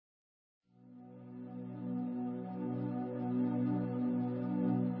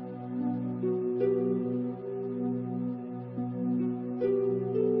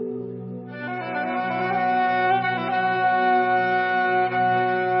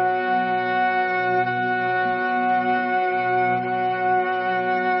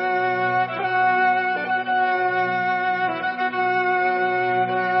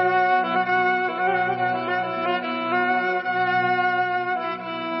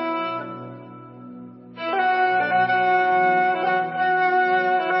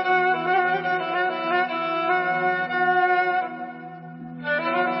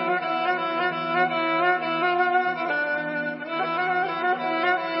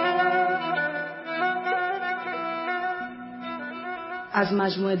از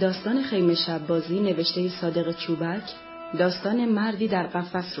مجموعه داستان خیمه شب بازی نوشته صادق چوبک، داستان مردی در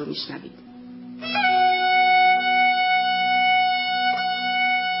قفس رو میشنوید.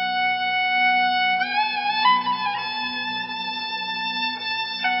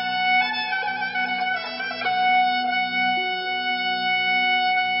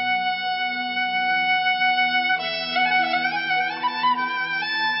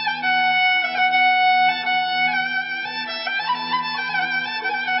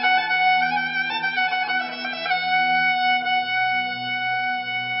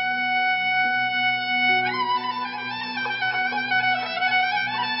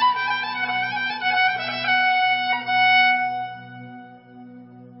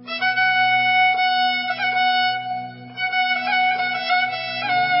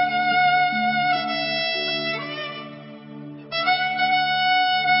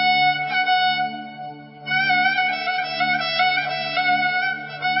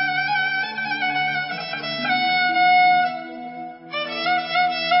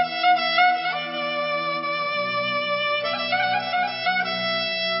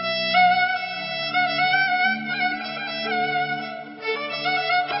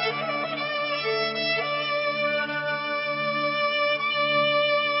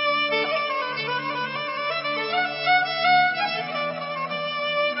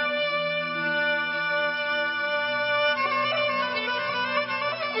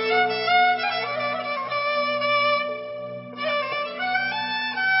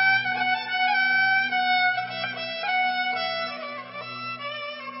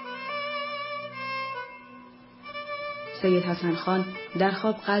 سید حسن خان در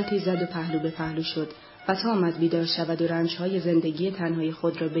خواب غلطی زد و پهلو به پهلو شد و تا آمد بیدار شود و رنجهای زندگی تنهای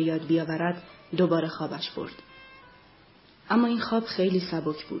خود را به یاد بیاورد دوباره خوابش برد. اما این خواب خیلی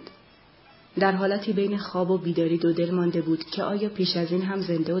سبک بود. در حالتی بین خواب و بیداری دو دل مانده بود که آیا پیش از این هم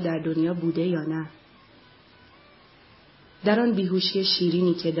زنده و در دنیا بوده یا نه. در آن بیهوشی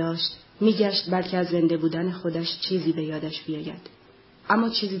شیرینی که داشت میگشت بلکه از زنده بودن خودش چیزی به یادش بیاید. اما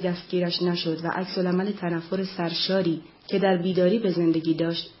چیزی دستگیرش نشد و عکس‌العمل تنفر سرشاری که در بیداری به زندگی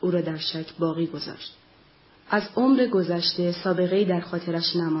داشت او را در شک باقی گذاشت. از عمر گذشته سابقه‌ای در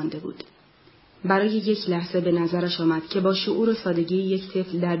خاطرش نمانده بود. برای یک لحظه به نظرش آمد که با شعور و سادگی یک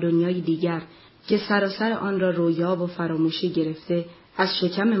طفل در دنیای دیگر که سراسر آن را رویا و فراموشی گرفته از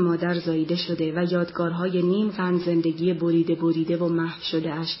شکم مادر زاییده شده و یادگارهای نیم قرن زندگی بریده و محو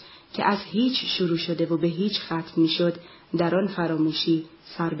شده اش که از هیچ شروع شده و به هیچ ختم می شد در آن فراموشی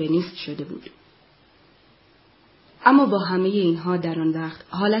سربنیست شده بود. اما با همه اینها در آن وقت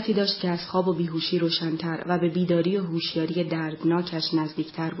حالتی داشت که از خواب و بیهوشی روشن‌تر و به بیداری و هوشیاری دردناکش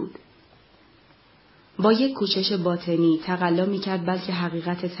نزدیکتر بود. با یک کوشش باطنی تقلا می‌کرد بلکه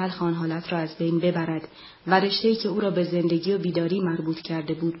حقیقت تلخ آن حالت را از بین ببرد و رشته‌ای که او را به زندگی و بیداری مربوط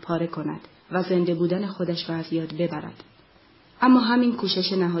کرده بود پاره کند و زنده بودن خودش را از یاد ببرد. اما همین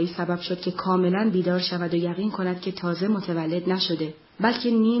کوشش نهایی سبب شد که کاملاً بیدار شود و یقین کند که تازه متولد نشده،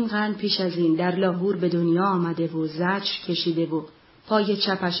 بلکه نیم قرن پیش از این در لاهور به دنیا آمده و زجر کشیده و پای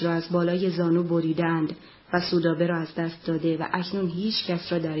چپش را از بالای زانو بریدند و سودابه را از دست داده و اکنون هیچ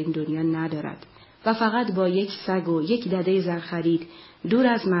کس را در این دنیا ندارد و فقط با یک سگ و یک دده زرخرید دور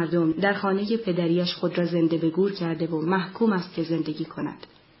از مردم در خانه پدریش خود را زنده به گور کرده و محکوم است که زندگی کند.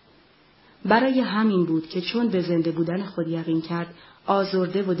 برای همین بود که چون به زنده بودن خود یقین کرد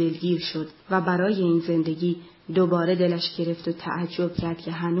آزرده و دلگیر شد و برای این زندگی دوباره دلش گرفت و تعجب کرد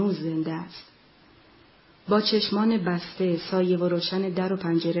که هنوز زنده است. با چشمان بسته سایه و روشن در و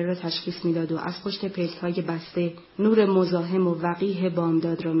پنجره را تشخیص می‌داد و از پشت پلک‌های بسته نور مزاحم و وقیح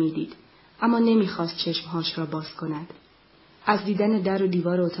بامداد را می‌دید، اما نمی‌خواست چشمهاش را باز کند. از دیدن در و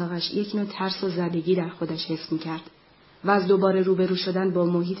دیوار اتاقش یک نوع ترس و زدگی در خودش حس می‌کرد و از دوباره روبرو شدن با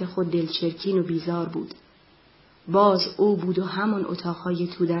محیط خود دلچرکین و بیزار بود. باز او بود و همان اتاقهای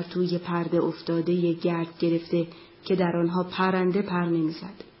تو در توی پرده افتاده گرد گرفته که در آنها پرنده پر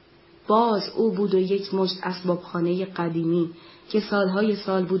نمی‌زد. باز او بود و یک مشت اسبابخانه قدیمی که سالهای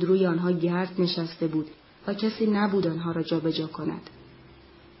سال بود روی آنها گرد نشسته بود و کسی نبود آنها را جابجا کند.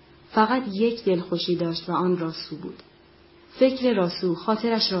 فقط یک دلخوشی داشت و آن راسو بود. فکر راسو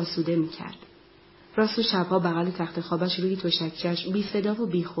خاطرش راسوده می‌کرد. راسو شبها بغل تخت خوابش روی تشکش بی صدا و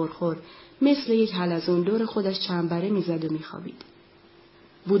بی خورخور مثل یک حلزون دور خودش چنبره می‌زد و می‌خوابید.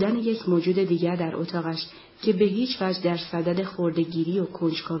 بودن یک موجود دیگر در اتاقش که به هیچ وجه در صدد خردگیری و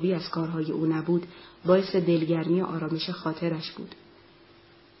کنجکاوی از کارهای او نبود باعث دلگرمی و آرامش خاطرش بود.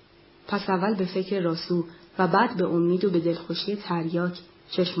 پس اول به فکر راسو و بعد به امید و به دلخوشی تریاک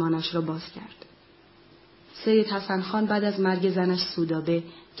چشمانش را باز کرد. سید حسن خان بعد از مرگ زنش سودابه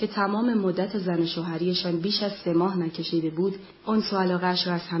که تمام مدت زن شوهریشان بیش از 3 ماه نکشیده بود، انس و علاقه‌اش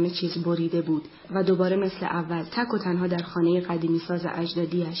را از همه چیز بریده بود و دوباره مثل اول تک و تنها در خانه قدیمی ساز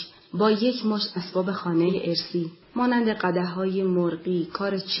اجدادیش با یک مشت اسباب خانه ارثی مانند قدح‌های مرغی،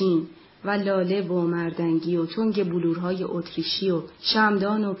 کار چین و لاله و مردنگی و تنگ بلورهای اتریشی و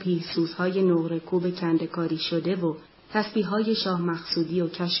شمدان و پیه‌سوزهای نقره‌کوب کنده‌کاری شده و تسبیح‌های شاه مقصودی و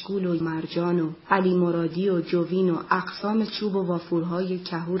کشکول و مرجان و علی مرادی و جوین و اقسام چوب و وافورهای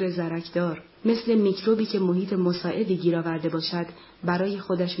کهور زرکدار مثل میکروبی که محیط مساعدی گیر آورده باشد برای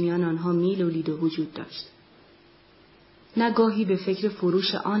خودش میان آنها میلولید و وجود داشت. نگاهی به فکر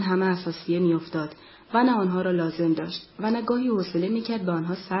فروش آن همه اساسیه میافتاد و نه آنها را لازم داشت و نگاهی حوصله میکرد به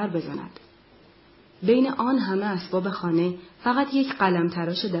آنها سر بزند. بین آن همه اسباب خانه فقط یک قلم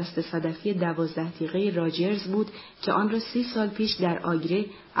تراش دست صدفی 12 تیغه راجرز بود که آن را 30 سال پیش در آگره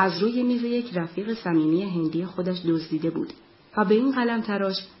از روی میز یک رفیق صمیمی هندی خودش دزدیده بود و به این قلم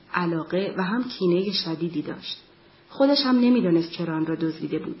تراش علاقه و هم کینه شدیدی داشت. خودش هم نمیدانست چرا آن را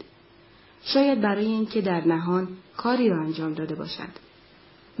دزدیده بود. شاید برای اینکه در نهان کاری را انجام داده باشد.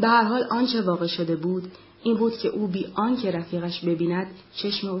 به هر حال آنچه واقع شده بود این بود که او بی آنکه رفیقش ببیند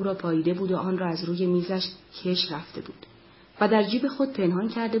چشم او را پاییده بود و آن را از روی میزش کش رفته بود و در جیب خود پنهان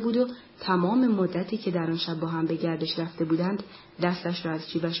کرده بود و تمام مدتی که در آن شب با هم به گردش رفته بودند دستش را از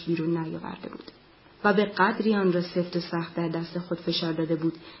جیبش بیرون نیاورده بود و به قدری آن را سفت و سخت در دست خود فشار داده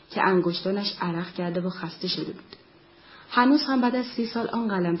بود که انگشتانش عرق کرده و خسته شده بود. هنوز هم بعد از 30 سال آن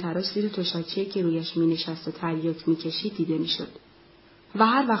قلم تراش زیر تشکچه‌ای که رویش می نشست و تریاک می کشید دیده می شد. و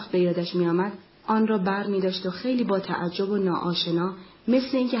هر وقت به یادش می آمد آن را بر می داشت و خیلی با تعجب و ناآشنا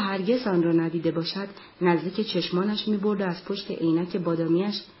مثل اینکه هرگز آن را ندیده باشد نزدیک چشمانش می برد و از پشت عینک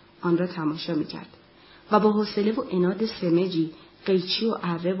بادامیش آن را تماشا می کرد و با حوصله و عناد سمجی قیچی و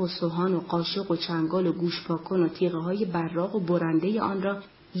اره و سوهان و قاشق و چنگال و گوشپاکن و تیغه های براق و برنده آن را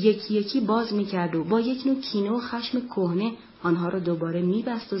یکی یکی باز می کرد و با یک نوع کینه و خشم کهنه آنها را دوباره می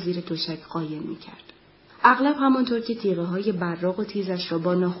بست و زیر تشک قایم می کرد. اغلب همانطور که تیغه های براق و تیزش را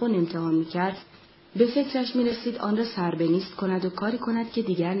با ناخن امتحان می کرد به فکرش می رسید آن را سربنیست کند و کاری کند که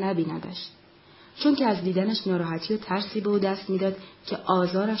دیگر نبیندش. چون که از دیدنش ناراحتی و ترسی به او دست می داد که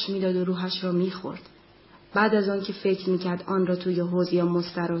آزارش می داد و روحش را می خورد. بعد از آن که فکر میکرد آن را توی حوض یا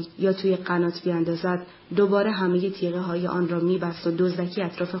مستراح یا توی قنات بیاندازد دوباره همه تیغه های آن را میبست و دزدکی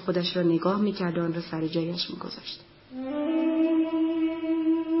اطراف خودش را نگاه میکرد و آن را سر جایش میگذاشت.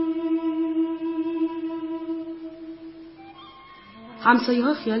 همسایه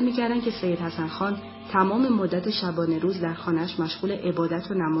ها خیال میکردند که سید حسن خان تمام مدت شبانه روز در خانه‌اش مشغول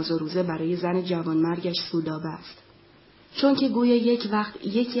عبادت و نماز و روزه برای زن جوانمرگش سودابه است. چون که گویا یک وقت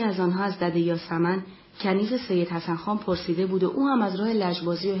یکی از آنها از دده یاسمن کنیز سید حسن خان پرسیده بود و او هم از راه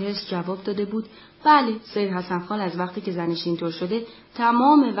لجبازی و حرص جواب داده بود بله، سید حسن خان از وقتی که زنش اینطور شده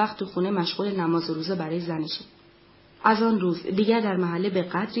تمام وقت تو خونه مشغول نماز و روزه برای زنشه. از آن روز دیگر در محله به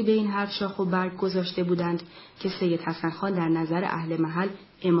قدری به این حرف شاخ و برگ گذاشته بودند که سید حسن خان در نظر اهل محل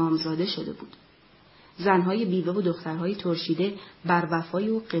امامزاده شده بود. زنهای بیوه و دخترهای ترشیده بر وفای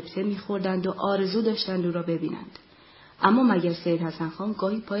و قبطه می‌خوردند و آرزو داشتند او را ببینند. اما مگر سید حسن خان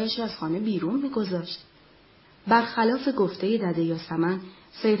گاهی پایش را از خانه بیرون می‌گذاشت؟ برخلاف گفته دده یاسمن،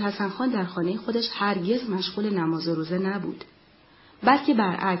 سید حسن خان در خانه خودش هرگز مشغول نماز و روزه نبود. بلکه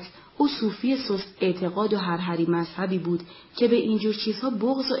برعکس، او صوفی سست اعتقاد و هرهری مذهبی بود که به اینجور چیزها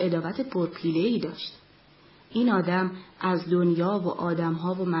بغض و عداوت پرپیله‌ای داشت. این آدم از دنیا و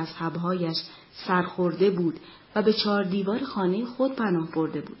آدمها و مذهبهایش سرخورده بود و به 4 دیوار خانه خود پناه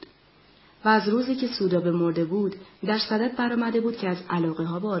برده بود. و از روزی که سودابه مرده بود در صدد برآمده بود که از علاقه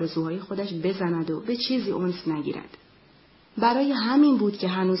ها و آرزوهای خودش بزند و به چیزی انس نگیرد. برای همین بود که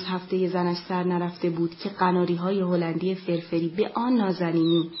هنوز هفته زنش سر نرفته بود که قناری های هلندی فرفری به آن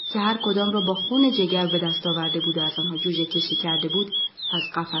نازنینی که هر کدام را با خون جگر به دست آورده بود و از آنها جوجه کشی کرده بود از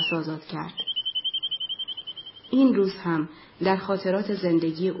قفس آزاد کرد. این روز هم در خاطرات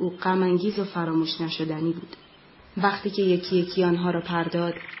زندگی او غم انگیز و فراموش نشدنی بود. وقتی که یکی یکی آنها را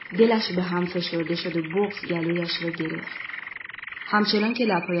پرداد، دلش به هم فشرده شد و بغض گلویش را گرفت. همچنان که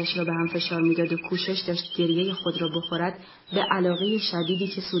لب‌هایش را به هم فشار می‌داد و کوشش داشت گریه خود را بخورد، به علاقه شدیدی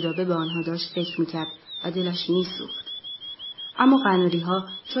که سودابه به آنها داشت فکر می‌کرد و دلش می‌سوخت. اما قناری‌ها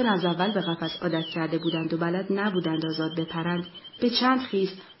چون از اول به قفس عادت کرده بودند و بلد نبودند آزاد بپرند، به چند خیز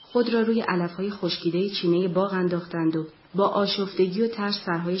خود را روی علف‌های خشکیده چینه باغ انداختند و با آشفتگی و ترس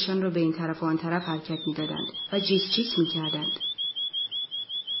سرهایشان را به این طرف و آن طرف حرکت می‌دادند و جیک جیک می‌کردند.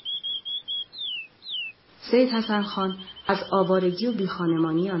 سید حسن خان از آوارگی و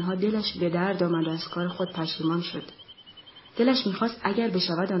بیخانمانی آنها دلش به درد آمد و از کار خود پشیمان شد. دلش می‌خواست اگر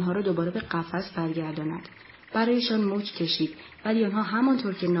بشود آنها را دوباره به قفس برگرداند. برایشان موج کشید، ولی آنها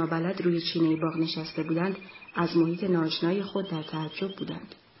همانطور که نابلد روی چینه باغ نشسته بودند، از محیط ناآشنای خود در تعجب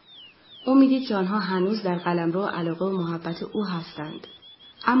بودند. او می‌دید که آنها هنوز در قلمرو علاقه و محبت او هستند.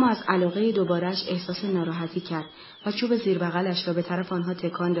 اما از علاقه دوباره‌اش احساس ناراحتی کرد و چوب زیر بغلش را به طرف آنها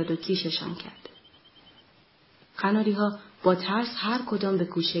تکان داد و کیششان کرد. قناری‌ها با ترس هر کدام به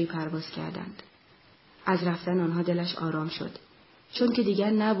گوشه‌ای پرواز کردند. از رفتن آنها دلش آرام شد، چون که دیگر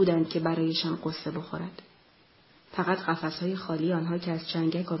نبودند که برایشان قصه بخورد. فقط قفس‌های خالی آنها که از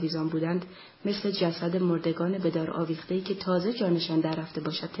چنگک آویزان بودند، مثل جسد مردگان به دار آویخته‌ای که تازه جانشان در رفته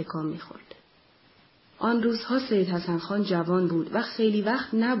باشد تکان می‌خورد. آن روزها سید حسن خان جوان بود و خیلی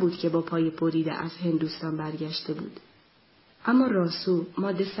وقت نبود که با پای بریده از هندوستان برگشته بود. اما راسو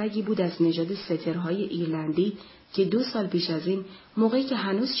ماده سگی بود از نژاد سترهای ایرلندی که 2 سال پیش از این، موقعی که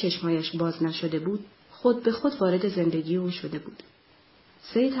هنوز چشمایش باز نشده بود، خود به خود وارد زندگی او شده بود.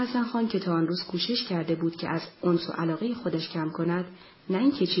 سید حسن خان که تا آن روز کوشش کرده بود که از انس و علاقه خودش کم کند، نه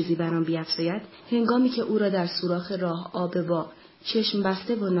اینکه چیزی بر آن بیفزاید، هنگامی که او را در سوراخ راه آب باغ چشم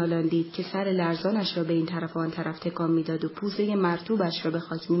بسته و نالان دید که سر لرزانش را به این طرف و آن طرف تکان میداد و پوزه مرطوبش را به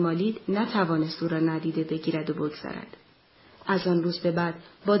خاک میمالید، نتوانست او را ندیده بگیرد و بگذرد. از آن روز به بعد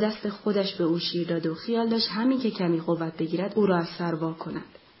با دست خودش به او شیر داد و خیال داشت همین که کمی قوت بگیرد او را از سر وا کند.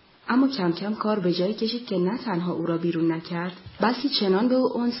 اما کم کم کار به جایی کشید که نه تنها او را بیرون نکرد، بلکه چنان به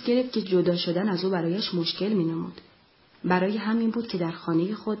او انس گرفت که جدا شدن از او برایش مشکل مینمود. برای همین بود که در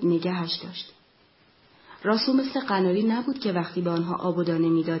خانه خود نگهش داشت. راسو مثل قناری نبود که وقتی به آنها آب و دانه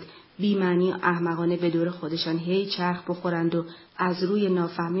میداد، بی‌معنی و احمقانه به دور خودشان هی چرخ بخورند و از روی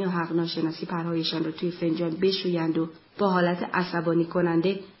نافهمی و حق ناشناسی پرهایشان را توی فنجان بشویند و با حالت عصبانی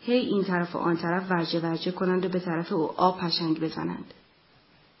کننده هی این طرف و آن طرف ورجه کنند و به طرف او آب پشنگ بزنند.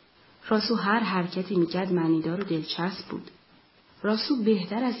 راسو هر حرکتی میکرد معنیدار و دلچسب بود. راسو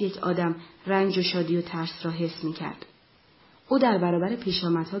بهتر از یک آدم رنج و شادی و ترس را حس میکرد. او در برابر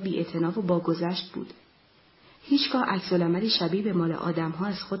پیشامدها بی‌اعتنا و باگذشت بود. هیچگاه عکس‌العملی شبیه به مال آدم‌ها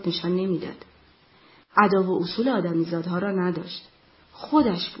از خود نشان نمیداد. ادا و اصول آدمیزادها را نداشت.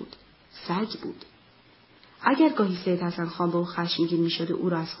 خودش بود. سگ بود. اگر گاهی سید حسن خان به او خشمگین میشد و او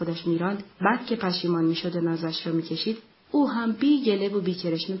را از خودش میراند، بعد که پشیمان میشد و نازش را میکشید، او هم بی گله و بی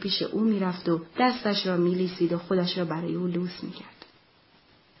کرشمه پیش او میرفت و دستش را میلیسید و خودش را برای او لوس میکرد.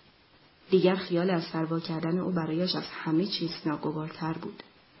 دیگر خیال از سروا کردن او برایش از همه چیز ناگوارتر بود.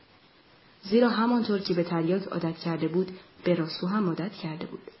 زیرا همانطور که به تریاک عادت کرده بود، به راسو هم عادت کرده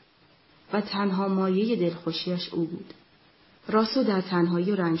بود. و تنها مایه دلخوشیش او بود. راسو در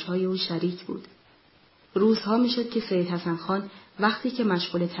تنهایی و رنجهای او شریک بود. روزها میشد که سید حسن خان وقتی که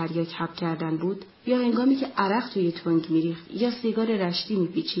مشغول تریاک حب کردن بود، یا هنگامی که عرق توی تنگ میریخت یا سیگار رشتی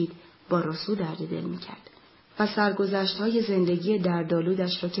میپیچید، با راسو درد دل میکرد و سرگذشت‌های زندگی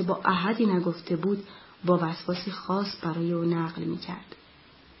دردآلودش را که با احدی نگفته بود، با وسواسی خاص برای او نقل میکرد.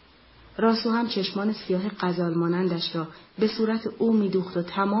 راسو هم چشمان سیاه غزال مانندش را به صورت او میدوخت و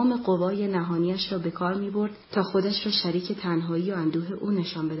تمام قوای نهانیش را به کار میبرد تا خودش را شریک تنهایی و اندوه او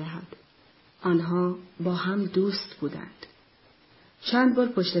نشان بدهد. آنها با هم دوست بودند. چند بار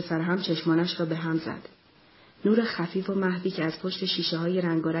پشت سر هم چشمانش را به هم زد. نور خفیف و مهدی که از پشت شیشه‌های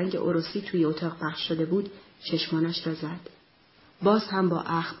رنگارنگ عروسی توی اتاق پخش شده بود، چشمانش را زد. باز هم با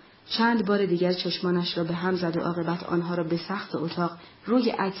اخم چند بار دیگر چشمانش را به هم زد و عاقبت آنها را به سقف اتاق روی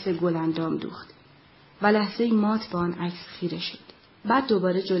عکس گلندام دوخت و لحظه‌ای مات به آن عکس خیره شد. بعد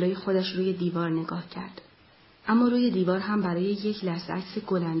دوباره جلوی خودش روی دیوار نگاه کرد. اما روی دیوار هم برای یک لحظه عکس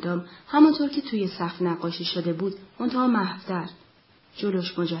گلندام همانطور که توی سقف نقاشی شده بود، منتها محو‌تر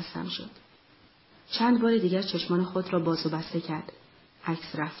جلوش مجسم شد. چند بار دیگر چشمان خود را باز و بسته کرد.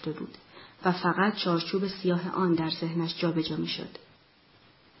 عکس رفته بود و فقط چارچوب سیاه آن در ذهنش جابجا می‌شد.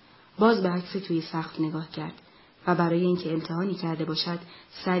 باز به عکس توی سقف نگاه کرد و برای اینکه امتحانی کرده باشد،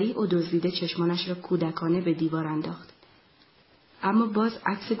 سریع و دزدیده چشمانش را کودکانه به دیوار انداخت. اما باز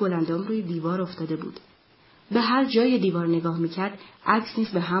عکس گلندام روی دیوار افتاده بود. به هر جای دیوار نگاه می‌کرد، عکس نیز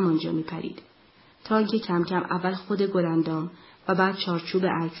به همانجا می‌پرید. تا اینکه کم کم اول خود گلندام و بعد چارچوب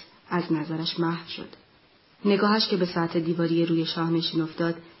عکس از نظرش محو شد. نگاهش که به ساعت دیواری روی شاهنشین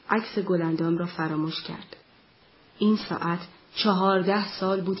افتاد، عکس گلندام را فراموش کرد. این ساعت 14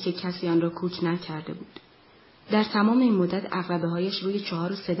 سال بود که کسی آن را کوک نکرده بود. در تمام این مدت عقربه‌هایش روی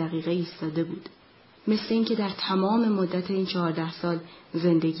 4 و 3 دقیقه ایستاده بود. مثل اینکه در تمام مدت این 14 سال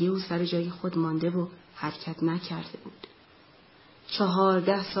زندگی او سر جای خود مانده و حرکت نکرده بود.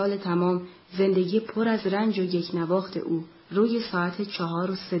 14 سال تمام زندگی پر از رنج و یک نواخت او روی ساعت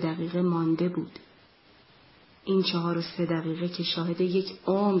 4 و 3 دقیقه مانده بود. این 4 و 3 دقیقه که شاهد یک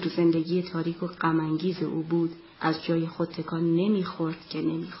عمر زندگی تاریک و غم‌انگیز او بود، از جای خود تکان نمیخورد که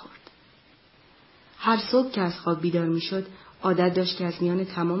نمیخورد. هر صبح که از خواب بیدار میشد، عادت داشت که از میان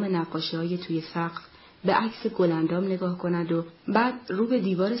تمام نقاشی‌های توی سقف به عکس گلندام نگاه کند و بعد رو به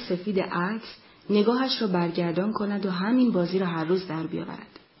دیوار سفید عکس نگاهش را برگردان کند و همین بازی را هر روز در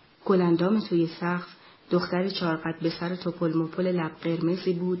بیاورد. گلندام توی سقف دختر 4 قد به سر توپل مپل لب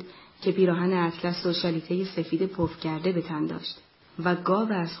قرمزی بود که پیراهن اطلس و شالیته سفید پف کرده به تن داشت و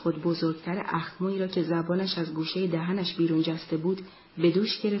گاو از خود بزرگتر اخمویی را که زبانش از گوشه دهنش بیرون جسته بود به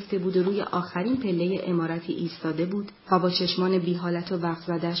دوش گرفته بود و روی آخرین پله عمارتی ایستاده بود و با چشمان بی حالت و وقت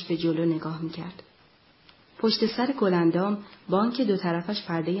زدش به جلو نگاه میکرد. پشت سر گلندام با آنکه دو طرفش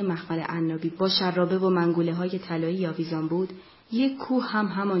پرده مخمل عنابی با شرابه و منگوله های طلایی آویزان بود، یک کوه هم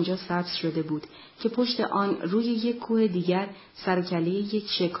همانجا سبز شده بود که پشت آن روی یک کوه دیگر سر و کله یک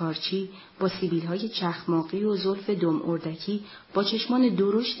شکارچی با سیبیل‌های چخماقی و زلف دم اردکی با چشمان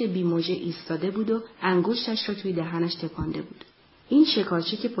درشت بی‌موجه ایستاده بود و انگشتش را توی دهنش تپانده بود. این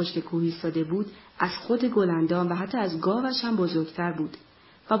شکارچی که پشت کوه ایستاده بود از خود گلندام و حتی از گاوش هم بزرگتر بود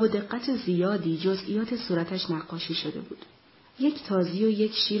و با دقت زیادی جزئیات صورتش نقاشی شده بود. یک تازی و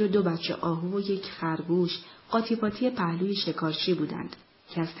یک شیر و 2 بچه آهو و یک خرگوش قاطی پاتی پهلوی شکارچی بودند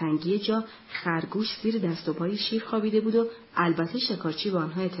که از تنگی جا خرگوش زیر دست و پای شیر خوابیده بود و البته شکارچی با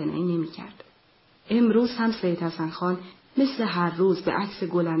آنها اعتنایی نمی‌کرد. امروز هم سید حسن خان مثل هر روز به عکس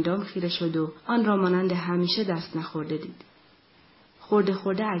گلندام خیره شد و آن را مانند همیشه دست نخورده دید.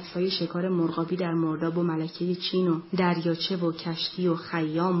 خورده عکس‌های شکار مرغابی در مرداب و ملکه چین و دریاچه و کشتی و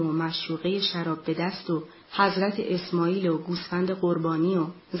خیام و مشروقه شراب به دست و حضرت اسماعیل و گوسفند قربانی و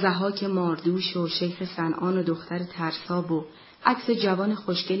ضحاک ماردوش و شیخ صنعان و دختر ترساب و عکس جوان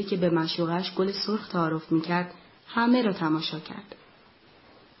خوشگلی که به معشوقش گل سرخ تعارف می‌کرد، همه را تماشا کرد.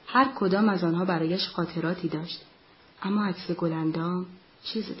 هر کدام از آنها برایش خاطراتی داشت، اما عکس گلندام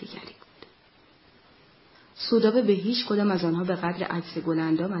چیز دیگری بود. سودابه به هیچ کدام از آنها به قدر عکس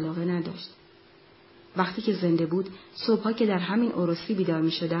گلندام علاقه نداشت. وقتی که زنده بود، صبحها که در همین عروسی بیدار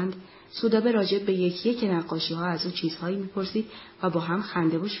می شدند، سودابه راجع به یک نقاشی ها از او چیزهایی می پرسید و با هم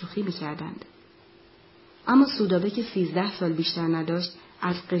خنده و شوخی می کردند. اما سودابه که 13 سال بیشتر نداشت،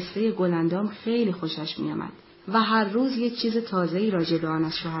 از قصه گلندام خیلی خوشش می آمد و هر روز یک چیز تازه‌ای راجع به آن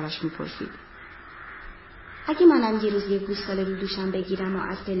از شوهرش می پرسید. اگه منم یه روز یه گوساله رو دوشم بگیرم و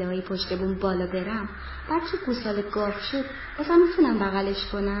از پله‌های پشت بوم بالا برم، بعد که گوساله گاف شد، بازم میتونم بغلش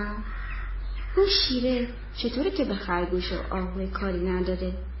کنم؟ اون شیره چطوره که به خرگوش و آهوی کاری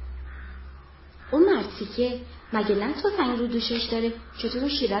نداره؟ اون مرسی که مگه نه تفنگ رو دوشش داره، چطور اون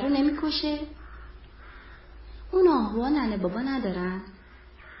شیره رو نمیکشه؟ اون آهوها ننه بابا ندارن؟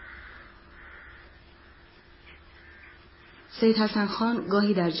 سید حسن خان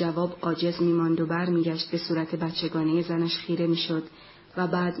گاهی در جواب عاجز می‌ماند و برمیگشت به صورت بچگانه زنش خیره می‌شد و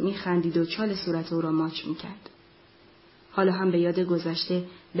بعد می‌خندید و چال صورت او را ماچ می‌کرد. حالا هم به یاد گذشته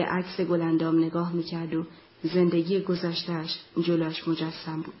به عکس گلندام نگاه می‌کرد و زندگی گذشته‌اش جلوش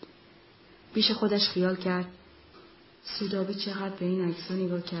مجسم بود. پیش خودش خیال کرد سودابه چقدر به این عکس‌ها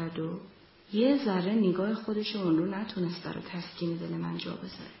نگاه کرد و یه ذره نگاه خودش اون رو نتونست برای تسکین دل من جا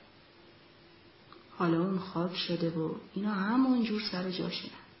بذاره. حالا اون خواب شده و اینا همون جور سر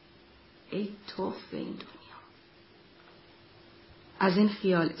جاشونن. ای توف به این دنیا. از این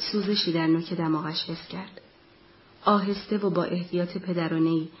خیال سوزشی در نوک دماغش حس کرد. آهسته و با احتیاط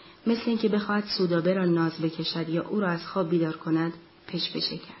پدرانه‌ای، مثل اینکه بخواهد سودابه را ناز بکشد یا او را از خواب بیدار کند،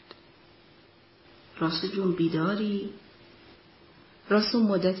 پشپشه کرد. راسو جون بیداری؟ راسو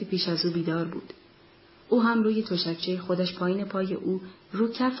مدتی پیش از او بیدار بود. او هم روی تشکچه خودش پایین پای او رو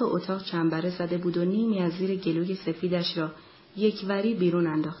کف اتاق چنبره زده بود و نیمی از زیر گلوی سفیدش را یکوری بیرون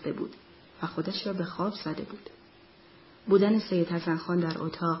انداخته بود و خودش را به خواب زده بود. بودن سید حسن خان در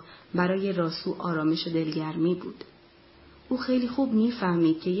اتاق برای راسو آرامش و دلگرمی بود. او خیلی خوب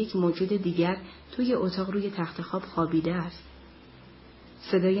می‌فهمید که یک موجود دیگر توی اتاق روی تخت خواب خوابیده است.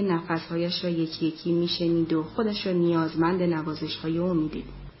 صدای نفس‌هایش را یکی یکی می‌شنید و خودش را نیازمند نوازش‌های او می‌دید.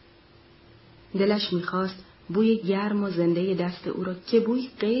 دلش می‌خواست بوی گرم و زنده دست او را که بوی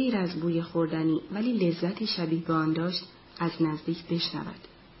غیر از بوی خوردنی ولی لذتی شبیه به آن داشت از نزدیک بشنود.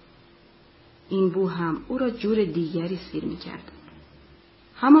 این بو هم او را جور دیگری سیر می‌کرد.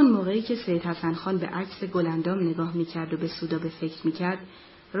 همان موقعی که سید حسن خان به عکس گلندام نگاه می‌کرد و به سودابه فکر می‌کرد،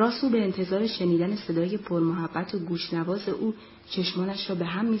 راسو به انتظار شنیدن صدای پرمحبت و گوشنواز او چشمانش را به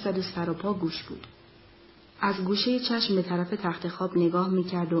هم می‌زد و سر و پا گوش بود. از گوشه چشم به طرف تخت خواب نگاه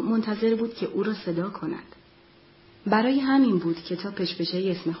می‌کرد و منتظر بود که او را صدا کند. برای همین بود که تا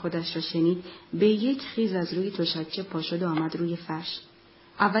پشپشه اسم خودش را شنید به یک خیز از روی تشکچه پا شد و آمد روی فرش.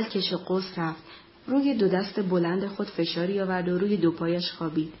 اول کش و قوس رفت، روی دو دست بلند خود فشاری آورد و روی دو پایش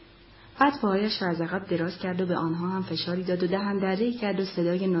خوابید. بعد پاهایش را از عقب دراز کرد و به آنها هم فشاری داد و دهن‌دره‌ای کرد و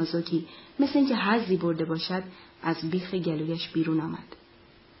صدای نازکی مثل اینکه حظی برده باشد از بیخ گلویش بیرون آمد.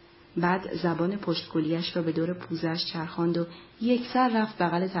 بعد زبان پشت کلیه‌اش را به دور پوزه‌اش چرخاند و یکسر رفت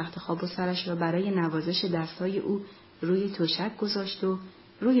بغل تخت خواب و سرش را برای نوازش دستهای او روی تشک گذاشت و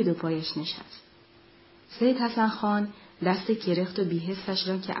روی دو پایش نشست. سید حسن خان دست کرخت و بی‌حسش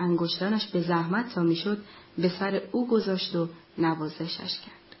را که انگشتانش به زحمت تا میشد به سر او گذاشت و نوازشش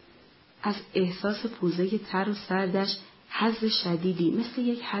کرد. از احساس پوزه تر و سردش حظ شدیدی مثل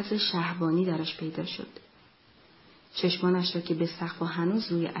یک حظ شهوانی درش پیدا شد. چشمانش را که به سقف و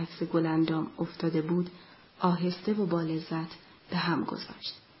هنوز روی عکس گلندام افتاده بود آهسته و با لذت به هم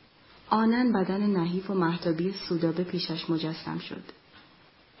گذاشت. آنن بدن نحیف و مهتابی سودابه پیشش مجسم شد.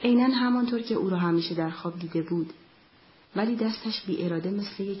 عیناً همانطور که او را همیشه در خواب دیده بود، ولی دستش بی اراده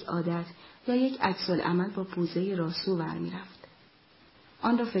مثل یک عادت یا یک عکس‌العمل با پوزه راسو برمی رفت.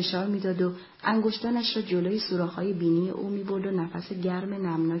 آن را فشار می داد و انگشتانش را جلوی سوراخ‌های بینی او می برد و نفس گرم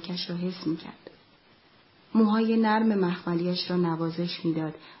نمناکش را حس می کرد. موهای نرم مخملیش را نوازش می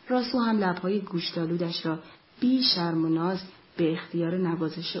داد. راسو هم لب‌های گوشتالودش را بی شرم و ناز به اختیار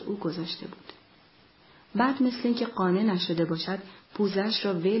نوازش او گذاشته بود. بعد مثل اینکه قانع نشده باشد پوزش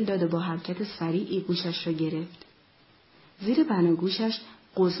را ول داد و با حرکت سریعی گوشش را گرفت. زیر بناگوشش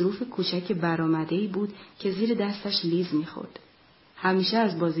قضروف کوچک برآمده‌ای بود که زیر دستش لیز می‌خورد. همیشه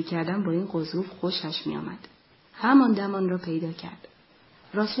از بازی کردن با این قضروف خوشش می‌آمد. همان دم آن را پیدا کرد.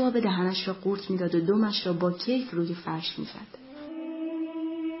 راسو آب دهنش را قورت می‌داد و دمش را با کیف روی فرش می‌زد.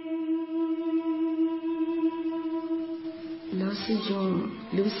 لاسی جون،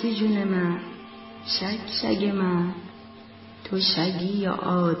 لوسی جون من، شگ من، تو شگی یا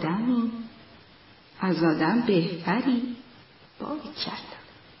آدمی؟ از آدم بهتری؟ باری کردم.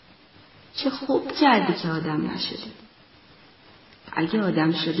 چه خوب کردی که آدم نشدی. اگه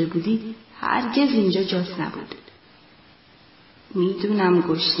آدم شده بودی هرگز اینجا جات نبود. میدونم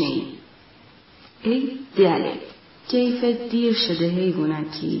گشنه‌ای. ای دله، کیفت دیر شده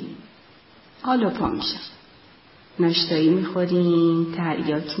حیوانکی. حالا پا میشم. نوشته‌ای میخوریم،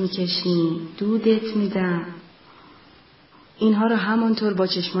 تریاک میکشیم، دودت میدم. اینها را همانطور با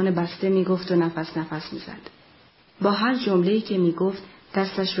چشمان بسته میگفت و نفس نفس میزد. با هر جمله‌ای که میگفت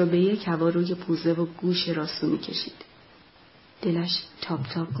دستش را به یک هوا روی پوزه و گوش راسو میکشید. دلش تاپ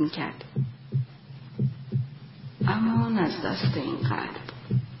تاپ میکرد. امان از دست این قلب.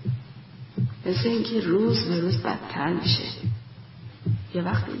 مثل اینکه روز به روز بدتر میشه. یه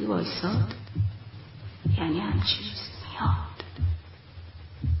وقتی وایساد یعنی همچی روزی میاد.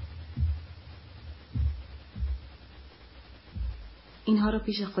 اینها را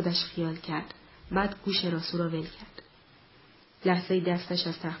پیش خودش خیال کرد. بعد گوش راسو را ول کرد. لحظه دستش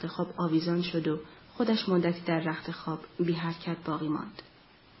از تخت خواب آویزان شد و خودش مدتی در رخت خواب بی حرکت باقی ماند.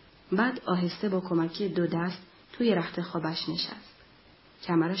 بعد آهسته با کمکی دو دست توی رخت خوابش نشست.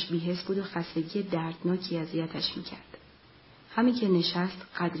 کمرش بی‌حس بود و خستگی دردناکی اذیتش میکرد. همین که نشست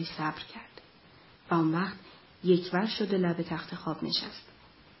قدری صبر کرد. و آن وقت یکور شد و لب تخت خواب نشست.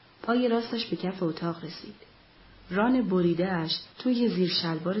 پای راستش به کف اتاق رسید. ران بریده‌اش توی زیر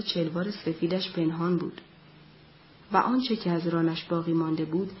شلوار چلوار سفیدش پنهان بود. و آنچه که از رانش باقی مانده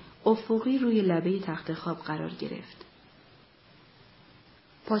بود افقی روی لبه تخت خواب قرار گرفت.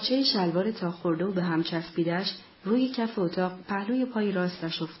 پاچه شلوار تا خورده و به هم چسبیده‌اش روی کف اتاق پهلوی پای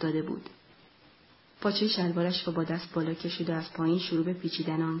راستش افتاده بود. پاچه شلوارش را با دست بالا کشید و از پایین شروع به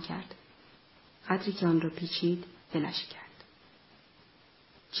پیچیدن آن کرد. قدری که آن را پیچید ولش کرد.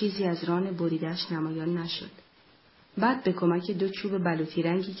 چیزی از ران بریده‌اش نمایان نشد. بعد به کمک دو چوب بلوطی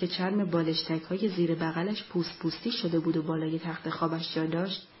رنگی که چرم بالشتک‌های زیر بغلش پوست پوستی شده بود و بالای تخت خوابش جا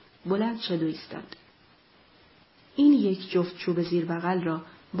داشت بلند شد و ایستاد. این یک جفت چوب زیر بغل را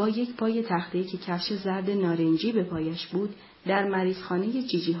با یک پای تخته‌ای که کفش زرد نارنجی به پایش بود در مریضخانه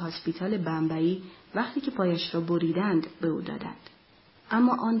جیجی هاسپیتال بمبئی وقتی که پایش را بریدند به او دادند.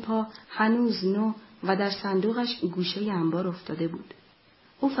 اما آن پا هنوز نو و در صندوقش گوشه انبار افتاده بود.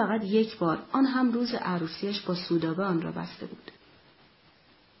 او فقط یک بار، آن هم روز عروسیش با سودابه آن را بسته بود.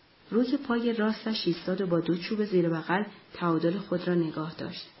 روی پای راستش ایستاد و با دو چوب زیر بغل تعادل خود را نگاه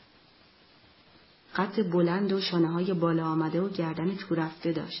داشت. قد بلند و شانه‌های بالا آمده و گردن تو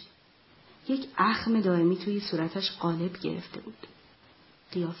رفته داشت. یک اخم دائمی توی صورتش قالب گرفته بود.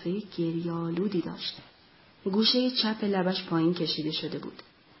 قیافه گریه‌آلودی داشت. گوشه چپ لبش پایین کشیده شده بود.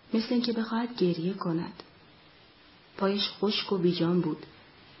 مثل اینکه بخواهد گریه کند. پایش خشک و بیجان بود.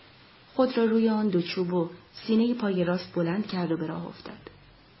 خود را روی آن دو چوب و سینه پای راست بلند کرد و به راه افتاد.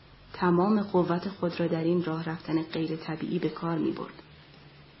 تمام قوت خود را در این راه رفتن غیر طبیعی به کار می برد.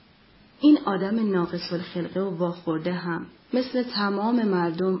 این آدم ناقص الخلقه و واخورده هم مثل تمام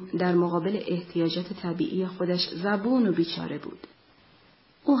مردم در مقابل احتیاجات طبیعی خودش زبون و بیچاره بود.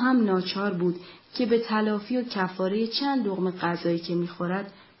 او هم ناچار بود که به تلافی و کفاره چند لقمه غذایی که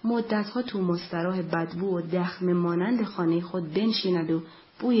می‌خورد مدت‌ها تو مستراح بدبو و دخمه مانند خانه خود بنشیند و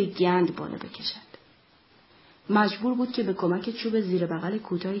بوی گند بالا بکشد. مجبور بود که به کمک چوب زیر بغل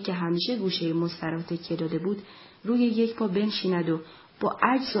کوتاهی که همیشه گوشه مستراح تکیه داده بود روی یک پا بنشیند و با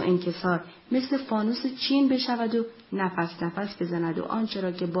عجز و انکسار مثل فانوس چین بشود و نفس نفس بزند و آنچه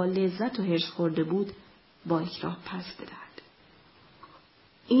را که با لذت و حرص خورده بود با اکراه پس بدهد.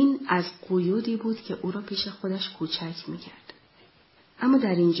 این از قیودی بود که او را پیش خودش کوچک می‌کرد. اما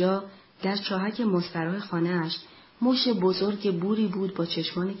در اینجا در چاهک مستراح خانه‌اش موش بزرگ بوری بود با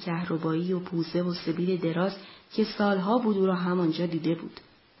چشمان کهربایی و پوزه و سبیل دراز که سالها بود او را همانجا دیده بود.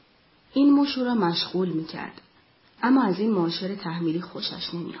 این موش او را مشغول می‌کرد، اما از این معاشر تحمیلی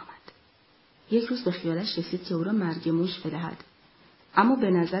خوشش نمی‌آمد. یک روز به خیالش رسید که او را مرگ موش بدهد، اما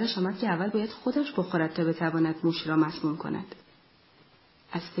به نظرش آمد که اول باید خودش بخورد تا بتواند موش را مسموم کند.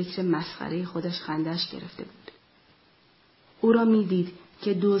 از فکر مسخره خودش خنده‌اش گرفته بود. او را می‌دید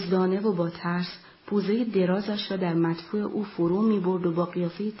که دزدانه و با ترس پوزه درازش را در مدفوع او فرو می‌برد و با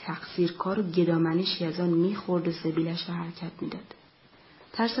قیافه تقصیرکار و گدامنشی از آن می‌خورد و سبیلش را حرکت می‌داد.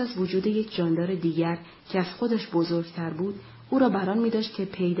 ترس از وجود یک جاندار دیگر که از خودش بزرگتر بود او را بران می‌داشت که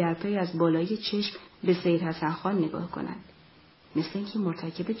پی در پی از بالای چشم به سید حسن خان نگاه کند، مثل اینکه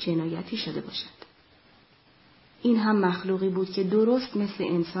مرتکب جنایتی شده باشد. این هم مخلوقی بود که درست مثل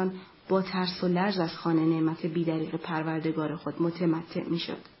انسان با ترس و لرز از خوان نعمت بی‌دریغ پروردگار خود متمتع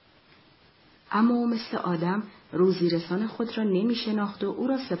می‌شد. اما او مثل آدم روزی رسان خود را نمی‌شناخت و او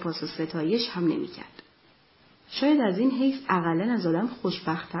را سپاس و ستایش هم نمی‌کرد. شاید از این حیث اقلاً از آدم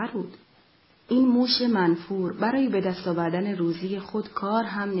خوشبخت‌تر بود. این موش منفور برای به دست آوردن روزی خود کار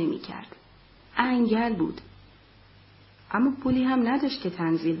هم نمی‌کرد. انگل بود. اما پولی هم نداشت که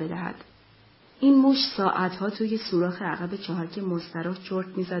تنزیل بدهد. این موش ساعتها توی سوراخ عقب چاهک مستراح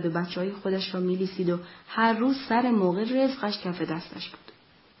چرت می‌زد و بچه‌های خودش را می‌لیسید و هر روز سر موقع رزقش کف دستش بود.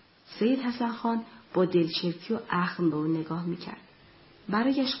 سید حسن خان با دلچرکی و اخم به او نگاه می‌کرد.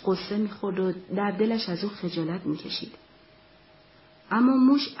 برایش قصه می‌خورد و در دلش از او خجالت می‌کشید. اما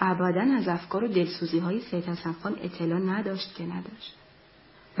موش ابداً از افکار و دلسوزی‌های سید حسن خان اطلاع نداشت که نداشت.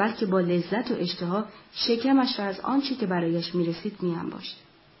 بلکه با لذت و اشتها شکمش را از آنچه که برایش می‌رسید می‌انباشت.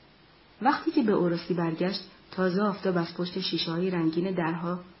 وقتی که به عروسی برگشت تازه آفتاب از پشت شیشه‌های رنگین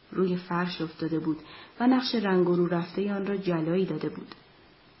درها روی فرش افتاده بود و نقش رنگ و رو رفته آن را جلایی داده بود.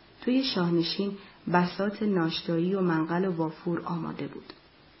 توی شاهنشین بساط ناشتایی و منقل و وافور آماده بود.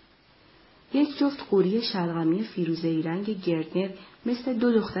 یک جفت قوری شلغمی فیروزه‌ای رنگ گردنر مثل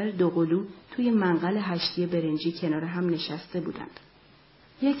دو دختر دوقلو توی منقل هشتی برنجی کنار هم نشسته بودند.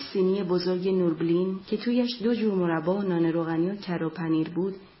 یک سینی بزرگ نوربلین که تویش 2 جور مربا و نان روغنی و کره و پنیر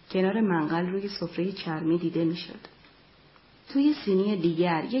بود کنار منقل روی سفره چرمی دیده میشد. توی سینی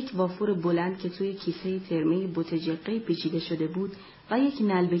دیگر یک وافور بلند که توی کیسه ترمه بوتجقه‌ای پیچیده شده بود و یک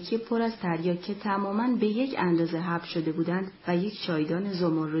نلبکی پر از تریاک که تماماً به یک اندازه حب شده بودند و یک چایدان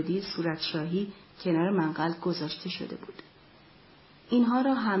زمردی صورتشاهی کنار منقل گذاشته شده بود. اینها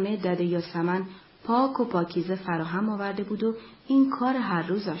را همه دده یاسمن پاک و پاکیزه فراهم آورده بود و این کار هر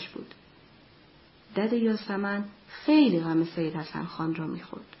روزش بود. دده یاسمن خیلی غم سید حسن خان را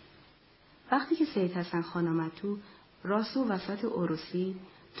می‌خورد. وقتی که سید حسن خان آمد تو، راسو وسط عروسی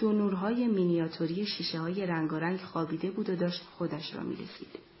تو نورهای مینیاتوری شیشه‌های رنگارنگ خوابیده بود و داشت خودش را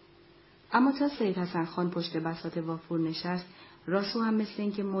می‌رسید. اما تا سید حسن خان پشت بساط وافور نشست، راسو هم مثل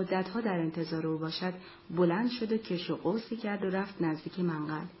اینکه مدت‌ها در انتظار او باشد، بلند شد و کش و قوسی کرد و رفت نزدیک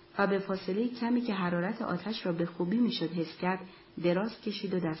منقل و به فاصله کمی که حرارت آتش را به خوبی میشد حس کرد، دراز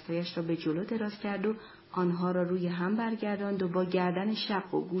کشید و دستایش را به جلو دراز کرد و آنها را روی هم برگرداند و با گردن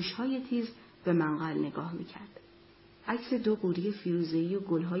شق و گوش‌های تیز به منقل نگاه می‌کرد. عکس 2 قوری فیروزه‌ای و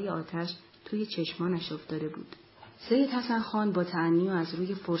گل‌های آتش توی چشمانش افتاده بود. سید حسن خان با تأنی و از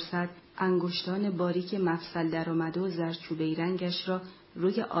روی فرصت انگشتان باریک مفصل درآمده و زرچوبه‌ای رنگش را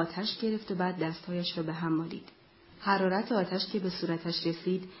روی آتش گرفت و بعد دستایش را به هم مالید. حرارت آتش که به صورتش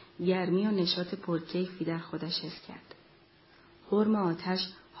رسید، گرمی و نشاط پرکیفی در خودش حس کرد. حرم آتش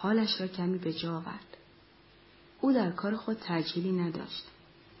حالش را کمی به جا آورد. او در کار خود تعجیلی نداشت.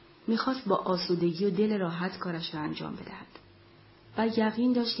 می‌خواست با آسودگی و دل راحت کارش را انجام بدهد. و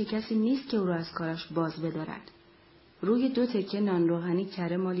یقین داشت که کسی نیست که او را از کارش باز بدارد. روی 2 تکه نان روغنی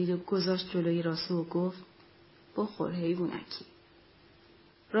کره مالید و گذاشت جلوی راسو و گفت: بخور حیوانکی.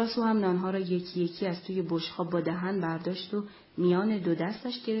 راسو هم نانها را یکی یکی از توی بشقاب با دهن برداشت و میان 2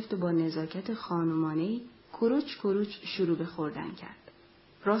 دستش گرفت و با نزاکت خانمانه‌ای کروچ کروچ شروع به خوردن کرد.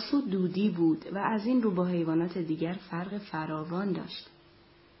 راسو دودی بود و از این رو با حیوانات دیگر فرق فراوان داشت.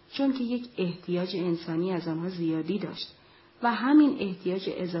 چون که یک احتیاج انسانی از آنها زیادی داشت و همین احتیاج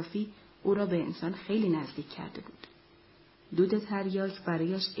اضافی او را به انسان خیلی نزدیک کرده بود. دود تریاک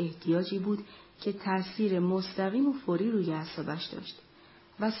برایش احتیاجی بود که تأثیر مستقیم و فوری روی اعصابش داشت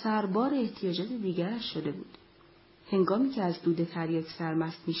و سربار احتیاجات دیگرش شده بود. هنگامی که از دود تریاک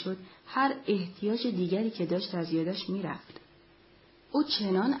سرمست میشد، هر احتیاج دیگری که داشت از یادش میرفت. او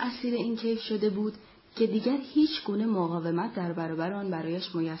چنان اسیر این کیف شده بود که دیگر هیچ گونه مقاومت در برابر آن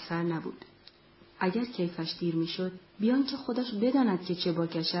برایش میسر نبود. اگر کیفش دیر میشد، بیان که خودش بداند که چه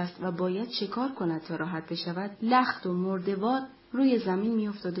باکش است و باید چه کار کند تا راحت بشود، لخت و مرده‌وار روی زمین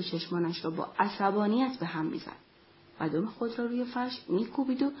میافتاد و چشمانش را با عصبانیت به هم میزد و دم خود را روی فرش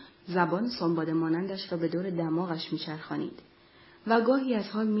میکوبید و زبان سنباده مانندش را به دور دماغش میچرخانید و گاهی از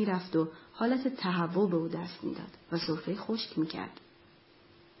حال میرفت و حالت تهوع به او دست میداد و سرفه خشک میکرد.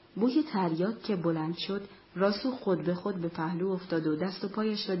 بوی تریاک که بلند شد، راسو خود به خود به پهلو افتاد و دست و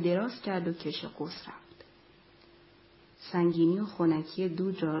پایش را دراز کرد و کش قوس رفت. سنگینی و خنکی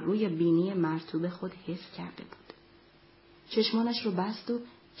دود را روی بینی مرطوب خود حس کرده بود. چشمانش را بست و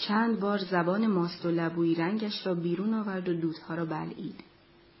چند بار زبان ماست و لبویی رنگش را بیرون آورد و دودها را بلعید.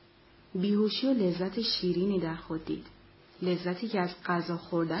 بیهوشی و لذت شیرینی در خود دید. لذتی که از غذا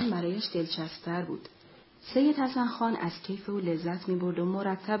خوردن برایش دلچسب‌تر بود. سید حسن خان از کیف او لذت می‌برد و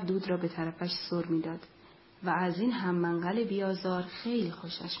مرتب دود را به طرفش سر می‌داد و از این هممنقل بیازار خیلی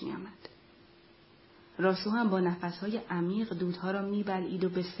خوشش می‌آمد. راسو هم با نفس‌های عمیق دودها را می‌بلعید و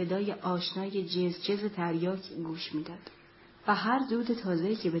به صدای آشنای جز جز تریاک گوش می‌داد و هر دود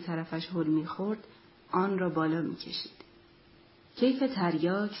تازه‌ای که به طرفش هل می‌خورد آن را بالا می‌کشید. کیف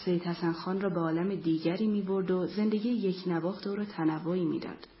تریاک سید حسن خان را به عالم دیگری می‌برد و زندگی یک نواخت او را تنوعی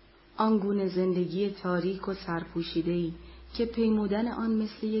می‌داد. آنگونه زندگی تاریک و سرپوشیده‌ای که پیمودن آن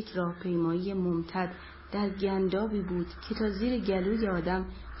مثل یک راهپیمایی ممتد در گندابی بود که تا زیر گلوی آدم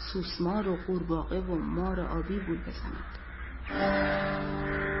سوسمار و قورباغه و مار آبی بود بزند.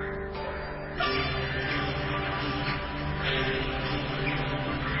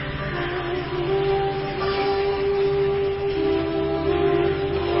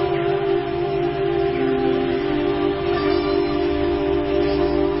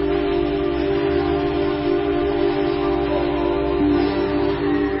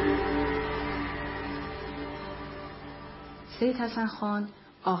 سید حسن خان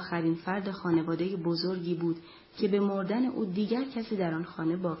آخرین فرد خانواده بزرگی بود که به مردن او دیگر کسی در آن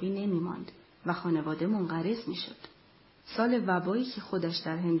خانه باقی نمی ماند و خانواده منقرض می شد. سال وبایی که خودش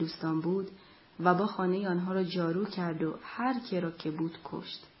در هندوستان بود، وبا خانه آنها را جارو کرد و هر که را که بود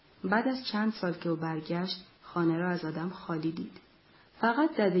کشت. بعد از چند سال که او برگشت، خانه را از آدم خالی دید.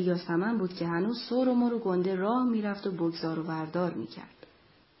 فقط دده یاسمن بود که هنوز سر و مر و گنده راه می رفت و بگذار و بردار می کرد.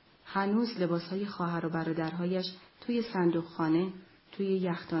 هنوز لباسهای خواهر و برادرهایش توی صندوقخانه، توی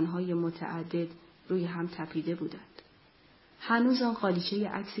یختانهای متعدد روی هم تپیده بودند. هنوز آن قالیچه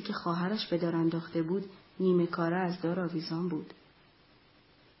عکسی که خواهرش به دار انداخته بود نیمه کاره از دار آویزان بود.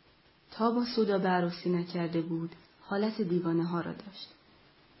 تا با سودابه عروسی نکرده بود، حالت دیوانه ها را داشت.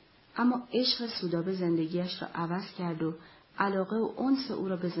 اما عشق سودابه زندگیش را عوض کرد و علاقه و انس او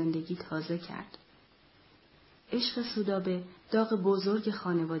را به زندگی تازه کرد. عشق سودابه داغ بزرگ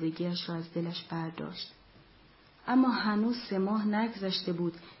خانوادگیش را از دلش برداشت. اما هنوز 3 ماه نگذشته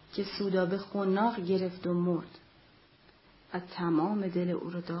بود که سودابه خناق گرفت و مرد و تمام دل او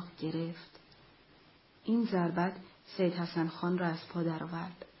را داغ گرفت. این ضربت سید حسن خان را از پا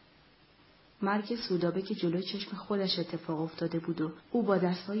درآورد. مرگ سودابه که جلوی چشم خودش اتفاق افتاده بود و او با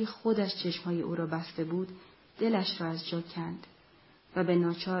دستهای خودش چشمهای او را بسته بود، دلش را از جا کند و به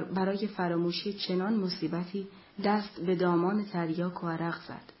ناچار برای فراموشی چنان مصیبتی دست به دامان تریاک و عرق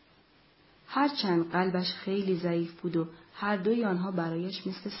زد. هرچند قلبش خیلی ضعیف بود و هر دوی آنها برایش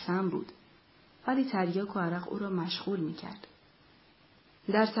مثل سم بود، ولی تریاک و عرق او را مشغول می‌کرد.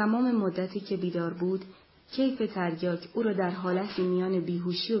 در تمام مدتی که بیدار بود، کیف تریاک او را در حالتی میان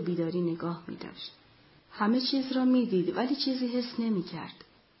بیهوشی و بیداری نگاه می‌داشت. همه چیز را می‌دید ولی چیزی حس نمی‌کرد.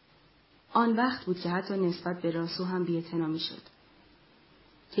 آن وقت بود که حتی نسبت به راسو هم بی‌اعتنا می‌شد.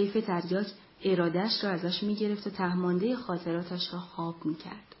 کیف تریاک اراده‌اش را ازش می‌گرفت و تهمانده خاطراتش را خواب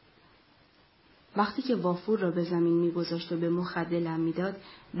می‌کرد. وقتی که وافور را به زمین می‌گذاشت و به مخده لم می‌داد،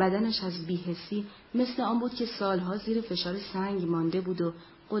 بدنش از بی‌حسی مثل آن بود که سالها زیر فشار سنگ مانده بود و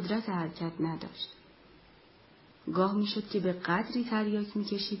قدرت حرکت نداشت. گاه می‌شد که به قدری تریاک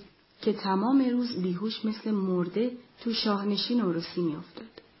می‌کشید که تمام روز بیهوش مثل مرده تو شاهنشین عروسی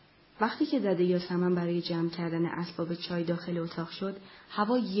می‌افتاد. وقتی که دده یاسمن برای جمع کردن اسباب چای داخل اتاق شد،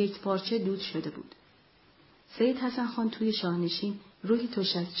 هوا یک پارچه دود شده بود. سید حسن خان توی شاهنشین روی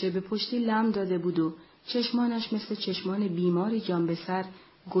تشکچه به پشتی لم داده بود و چشمانش مثل چشمان بیماری جان به سر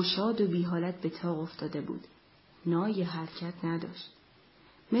گشاد و بی حالت به طاق افتاده بود. نای حرکت نداشت.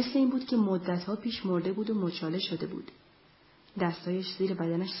 مثل این بود که مدتها پیش مرده بود و مچاله شده بود. دستایش زیر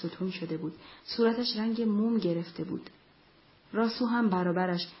بدنش ستون شده بود. صورتش رنگ موم گرفته بود. راسو هم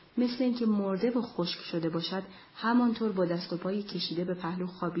برابرش مثل این که مرده و خشک شده باشد همانطور با دست و پای کشیده به پهلو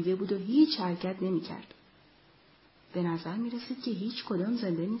خوابیده بود و هیچ حرکت نمی کرد. به نظر می رسید که هیچ کدام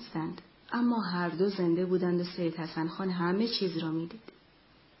زنده نیستند. اما هر دو زنده بودند و سید حسن خان همه چیز را می دید.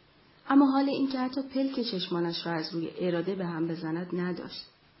 اما حال این که حتی پلک چشمانش را از روی اراده به هم بزند نداشت.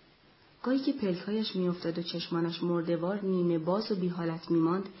 گاهی که پلکهایش می افتاد و چشمانش مردوار نیمه باز و بی حالت می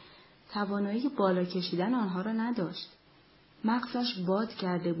ماند، توانایی بالا کشیدن آنها را نداشت. مغزش باد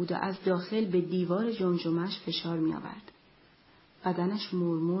کرده بود و از داخل به دیوار جمجمه‌اش فشار می آورد. بدنش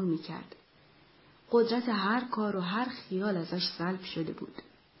مورمور می کرد. قدرت هر کار و هر خیال ازش سلب شده بود.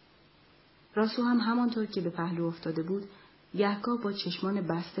 راسو هم همانطور که به پهلو افتاده بود، گهگاه با چشمان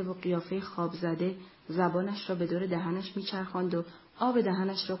بسته و قیافه خواب زده زبانش را به دور دهنش می چرخاند و آب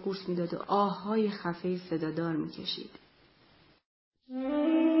دهنش را قورت می داد و آه‌های خفه صدادار می کشید.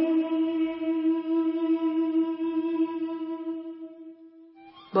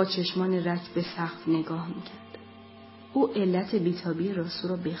 با چشمان رک به سقف نگاه می کرد. او علت بیتابی راسو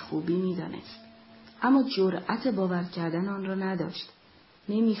را به خوبی می دانست. اما جرأت باور کردن آن را نداشت.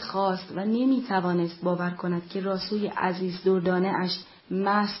 نمیخواست و نمیتوانست باور کند که راسوی عزیز دردانه اش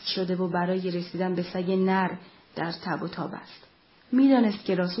مست شده و برای رسیدن به سگ نر در تب و تاب است. میدانست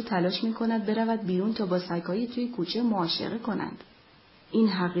که راسو تلاش میکند برود بیرون تا با سگ‌های توی کوچه معاشقه کنند. این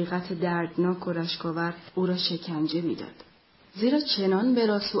حقیقت دردناک و رشک‌آور او را شکنجه میداد. زیرا چنان به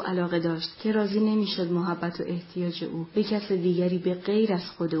راسو علاقه داشت که راضی نمیشد محبت و احتیاج او به کس دیگری به غیر از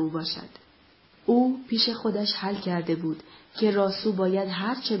خود او باشد. او پیش خودش حل کرده بود که راسو باید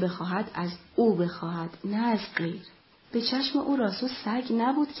هر چه بخواهد از او بخواهد، نه از غیر. به چشم او راسو سگ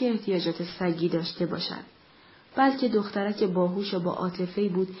نبود که احتیاجات سگی داشته باشد، بلکه دخترک باهوش و با عاطفه‌ای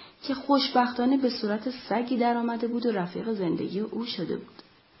بود که خوشبختانه به صورت سگی در آمده بود و رفیق زندگی او شده بود.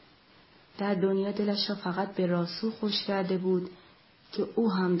 در دنیا دلش را فقط به راسو خوش کرده بود که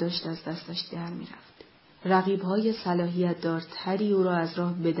او هم داشت از دستش در می رفت. رقیب‌های صلاحیت دارتری او را از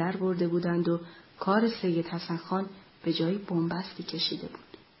راه به در برده بودند و کار سید حسن خان به جای بنبستی کشیده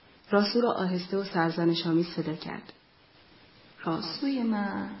بود. راسو را آهسته و سرزنش‌آمیز صدا کرد. راسوی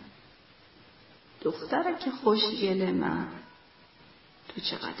من، دخترک خوشگل من، تو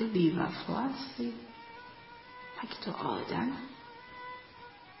چقدر بی‌وفا هستی؟ مگه تو آدم؟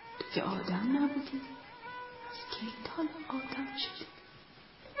 تو که آدم نبودی؟ از کی تا آدم شدی؟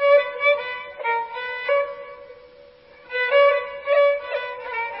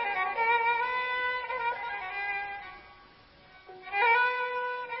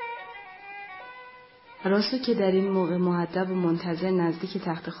 راسو که در این موقع مؤدب و منتظر نزدیک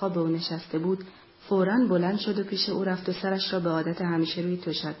تخت خواب او نشسته بود، فوراً بلند شد و پیش او رفت و سرش را به عادت همیشه روی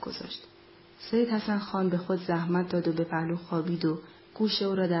تشک گذاشت. سید حسن خان به خود زحمت داد و به پهلو خوابید و گوش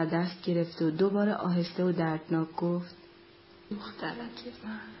او را در دست گرفت و دوباره آهسته و دردناک گفت: دخترک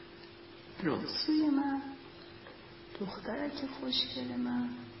من، راسوی من، دخترک خوشگل من،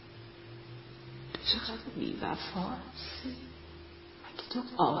 تو چقدر بی‌وفا هستی؟ مگه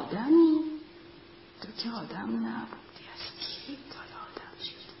تو آدمی؟ تو که آدم نبودی، از کی تا آدم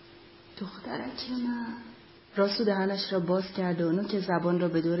شد؟ دخترک من. راسو دهنش را باز کرد و نوک زبان را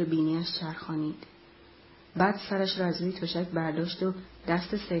به دور بینیش چرخانید. بعد سرش را از روی تشک برداشت و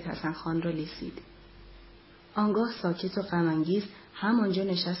دست سید حسن خان را لیسید. آنگاه ساکت و غم‌انگیز همانجا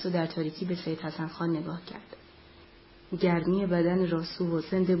نشست و در تاریکی به سید حسن خان نگاه کرد. گرمی بدن راسو و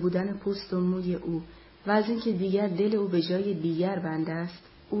زنده بودن پوست و موی او و از اینکه دیگر دل او به جای دیگر بنده است،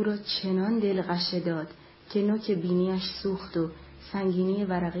 او را چنان دلغشه داد که نوک بینیش سوخت و سنگینی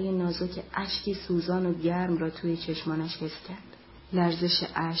ورقه نازک اشکی سوزان و گرم را توی چشمانش حس کرد. لرزش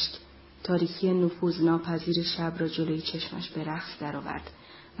اشک تاریکی نفوذناپذیر شب را جلوی چشمش به رقص درآورد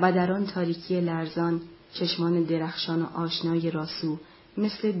و در آن تاریکی لرزان چشمان درخشان و آشنای راسو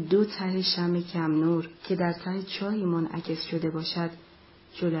مثل دو ته شمع کم نور که در ته چاهی منعکس شده باشد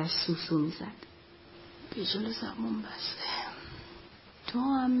جلوش سوسو می‌زد. به جلو زبون بسته، تو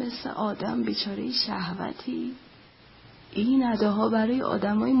هم مثل آدم بیچاره شهوتی. این اداها برای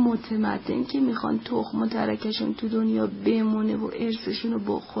آدمای متمدن که میخوان تخم و ترکشون تو دنیا بمونه و ارثشون رو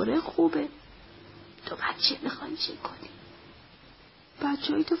بخوره خوبه. تو بچه میخوای چه کنی؟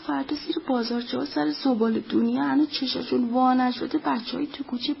 بچه‌های تو فردا زیر بازارچه‌ها سر زبال دنیا هنوز چشاشون وا نشده بچه‌های تو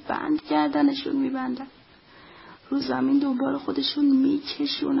کوچه بند گردنشون میبندن، رو زمین دنبال خودشون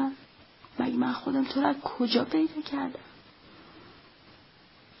میکشونن. مگه من خودم تو رو از کجا پیدا کردم؟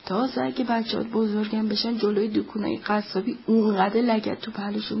 تازه اگه بچه‌ات بزرگم بشن جلوی دکونای قصابی اونقدر لگد تو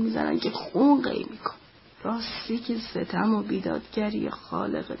پهلشون میزنن که خون قی میکن. راستی که ستم و بیدادگری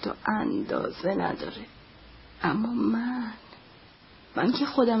خالق تو اندازه نداره. اما من که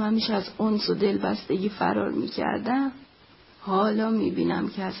خودم همیشه از انس و دلبستگی فرار میکردم، حالا میبینم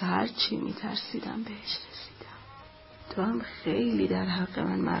که از هر چی میترسیدم بهش رسیدم. تو هم خیلی در حق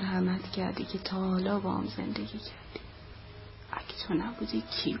من مرحمت کردی که تا حالا با هم زندگی کردی. اگه تو نبودی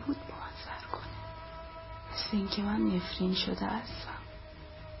کی بود با من سر کنه؟ مثل این که من نفرین شده هستم.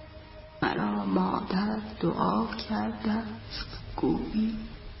 مرا مادر دعا کرده است گویی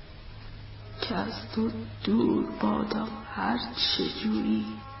که از تو دور بادا هر چه جویی.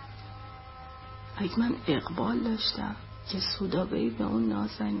 اگه من اقبال داشتم که سودابهی به اون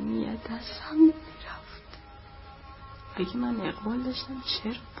نازنینی دستم نمیرفت. اگه من اقبال داشتم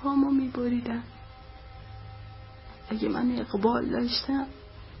چرا پامو میبریدم؟ اگه من اقبال داشتم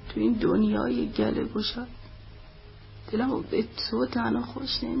تو این دنیای گله گشاد دلمو به تو تنها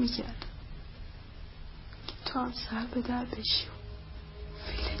خوش نمیکردم که تو هم سر به در بشی و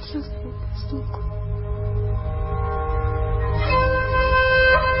فیلت یا زندستون کن.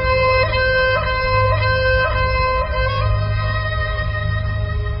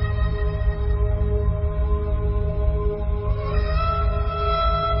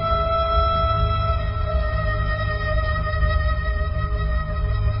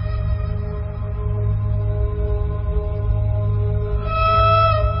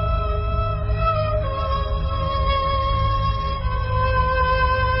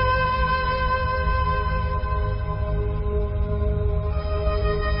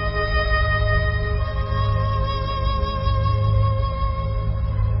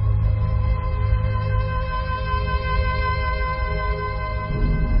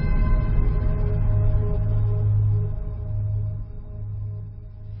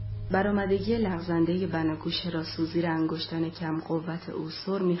 برآمدگی لغزنده بناگوش راسو زیر انگشتان کم قوت او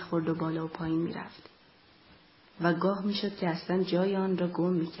سر می‌خورد و بالا و پایین می‌رفت و گاه می‌شد که اصلا جای آن را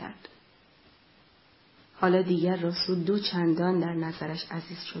گم می‌کرد. حالا دیگر راسو دو چندان در نظرش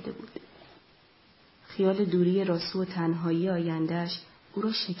عزیز شده بود. خیال دوری راسو و تنهایی آیندهش او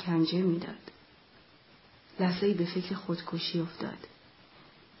را شکنجه می‌داد. لحظه‌ای به فکر خودکشی افتاد.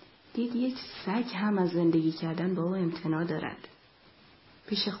 دید یک سگ هم از زندگی کردن با او امتناع دارد.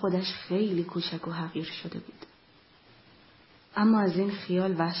 پیش خودش خیلی کوچک و حقیر شده بود. اما از این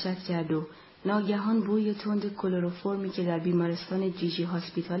خیال وحشت کرد و ناگهان بوی تند کلروفرمی که در بیمارستان جیجی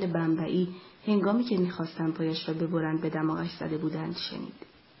هاسپیتال بمبئی هنگامی که می‌خواستند پایش را ببرند به دماغش زده بودند شنید.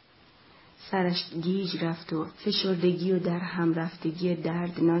 سرش گیج رفت و فشردگی و در هم رفتگی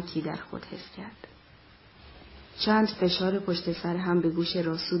دردناکی در خود حس کرد. چند فشار پشت سر هم به گوش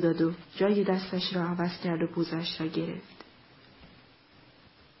راسو داد و جای دستش را عوض کرد و پوزش را گرفت.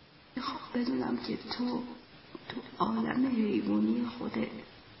 میخوام بدونم که تو عالم حیوانی خودت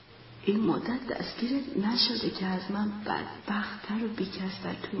این مدت دستگیرت نشده که از من بدبخت‌تر و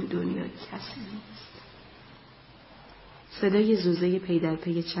بی‌کس‌تر تو این دنیا کسی نیست. صدای زوزه پی در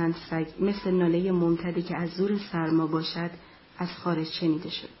پی چند سگ مثل ناله ممتدی که از زور سرما باشد از خارج شنیده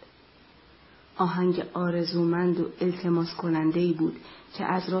شد. آهنگ آرزومند و التماس کننده‌ای بود که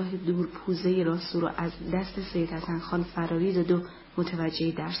از راه دور پوزه راسو را از دست سید حسن خان فراری داد و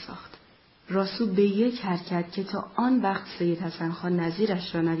متوجه در ساخت. راسو به یک حرکت که تا آن وقت سید حسن خان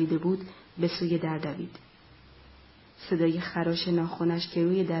نظیرش را ندیده بود به سوی در دوید. صدای خراش ناخنش که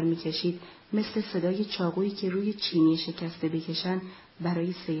روی در می‌کشید مثل صدای چاقویی که روی چینی شکسته بکشن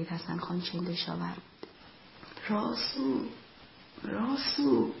برای سید حسن خان چندش آور بود.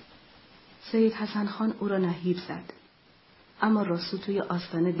 راسو سید حسن خان او را نهیب زد. اما راسو توی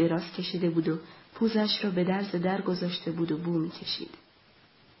آستانه دراز کشیده بود و پوزش را به درز در گذاشته بود و بو می‌کشید.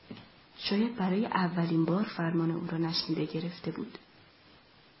 شاید برای اولین بار فرمان او را نشنیده گرفته بود.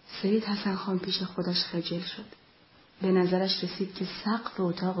 سید حسن خان پیش خودش خجل شد. به نظرش رسید که سقف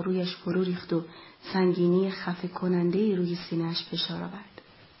اتاق رویش فرو ریخت و سنگینی خفه کننده‌ای روی سینه‌اش فشار آورد.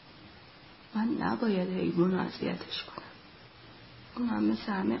 من نباید حیوان رو اذیتش کنم. اون هم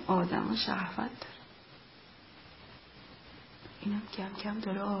مثل همه آدم و شهوت داره. اینم کم کم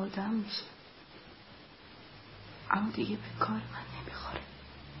داره آدم میشه. اما دیگه به کار من نمیخوره.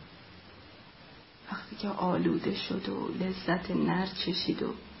 وقتی که آلوده شد و لذت نر چشید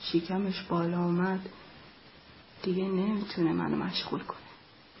و شکمش بالا آمد دیگه نمیتونه منو مشغول کنه.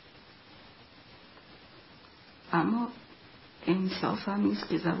 اما انصاف هم نیست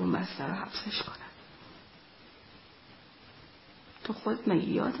که زبون بسته رو حبسش کنم. تو خود مگه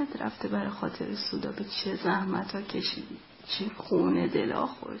یادت رفته برای خاطر سودا به چه زحمت ها کشیدی؟ چه خون دلا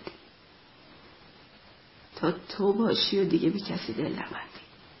خوردی؟ تا تو باشی و دیگه بی کسی دل نبندی،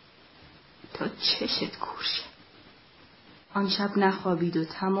 تا چشت کورشه. آن شب نخوابید و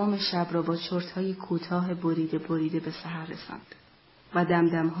تمام شب را با چرت‌های کوتاه بریده به سحر رساند و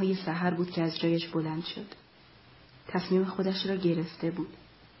دمدم‌های سحر بود که از جایش بلند شد. تصمیم خودش را گرفته بود.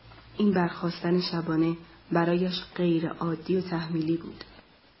 این برخاستن شبانه برایش غیر عادی و تحمیلی بود.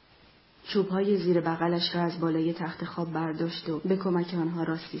 چوب‌های زیر بغلش را از بالای تخت خواب برداشت و به کمک آنها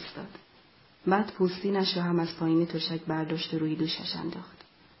راست ایستاد. بعد پوستینش را هم از پایین تشک برداشت و روی دوشش انداخت.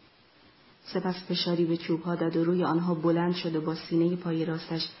 سپس فشاری به چوب‌ها داد و روی آنها بلند شد و با سینه پای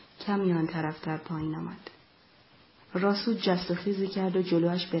راستش کمی آن طرفتر پایین آمد. راسو جست و خیزی کرد و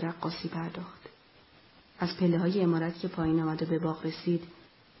جلوش به رقاصی پرداخت. از پله‌های عمارت که پایین آمد و به باغ رسید،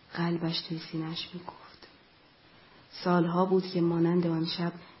 قلبش توی سینه‌اش می‌کوفت. سالها بود که مانند آن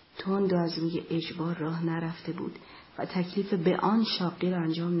شب تند و از روی اجبار راه نرفته بود و تکلیف به آن شاقی را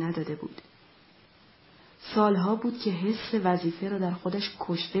انجام نداده بود. سالها بود که حس وظیفه را در خودش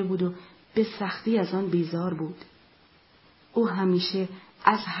کشته بود و به سختی از آن بیزار بود. او همیشه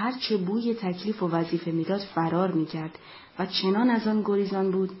از هر چه بوی تکلیف و وظیفه میداد فرار میکرد و چنان از آن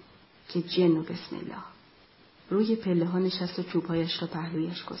گریزان بود که جن و بسم الله. روی پله ها نشست و چوبهایش را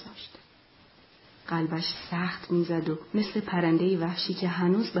پهلویش گذاشت. قلبش سخت میزد و مثل پرنده‌ای وحشی که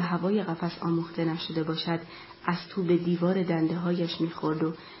هنوز به هوای قفس آموخته نشده باشد از تو به دیوار دنده هایش میخورد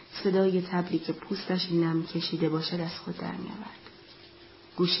و صدای طبلی که پوستش نم کشیده باشد از خود در میآورد.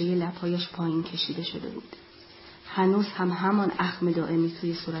 گوشه لبهایش پایین کشیده شده بود. هنوز هم همان اخم دائمی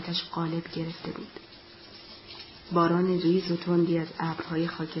توی صورتش غالب گرفته بود. باران ریز و تندی از ابرهای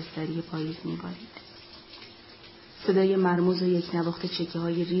خاکستری پاییز میبارید. صدای مرموز و یک نواخت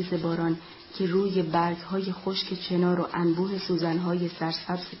چکه‌های ریز باران که روی برگ‌های خشک چنار و انبوه سوزن‌های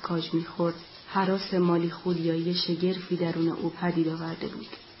سرسبز کاج می‌خورد، هراس مالی خولیایی شگرفی درون او پدید آورده بود.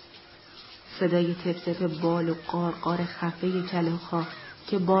 صدای تپ بال و قارقار خفه کلاغ‌ها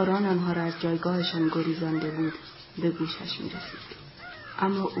که باران آنها را از جایگاهشان گریزانده بود به گوشش می‌رسید.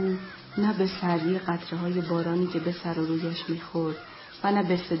 اما او نه به سردی قطره‌های بارانی که به سر و رویش می‌خورد و نه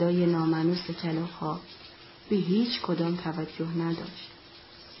به صدای نامانوس کلاغ‌ها به هیچ کدام توجه نداشت.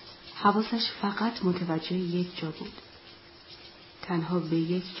 حواسش فقط متوجه یک جا بود. تنها به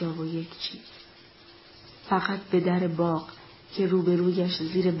یک جا و یک چیز. فقط به در باغ که روبرویش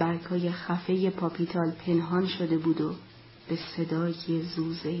زیر برگ‌های خفه پاپیتال پنهان شده بود و به صدای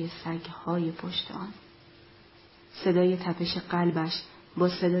زوزه سگ‌های پشت آن. صدای تپش قلبش با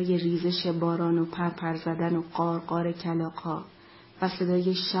صدای ریزش باران و پرپر زدن و قارقار کلاغ‌ها و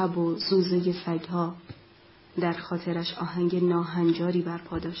صدای شب و زوزه سگ‌ها در خاطرش آهنگ ناهنجاری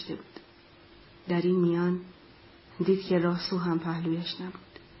برپا داشته بود. در این میان دید که راسو هم پهلویش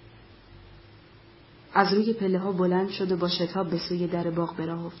نبود. از روی پله ها بلند شد و با شتاب به سوی در باغ به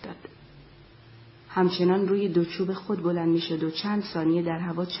راه افتاد. همچنان روی دو چوب خود بلند می شد و چند ثانیه در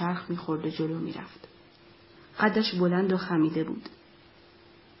هوا چرخ می خورد و جلو می رفت. قدش بلند و خمیده بود.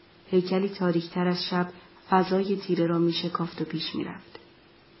 هیکلی تاریکتر از شب فضای تیره را می شکافت و پیش می رفت.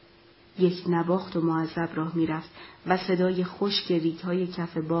 یک نواخت و معذب راه می رفت و صدای خشک ریگ‌های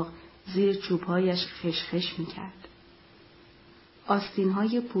کف باغ زیر چوب‌هایش خشخش می کرد.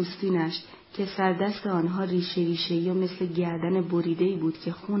 آستین‌های پوستینش که سردست آنها ریشه‌ای و مثل گردن بریده‌ای بود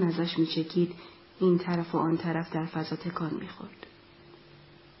که خون ازش می چکید این طرف و آن طرف در فضا تکان می خورد.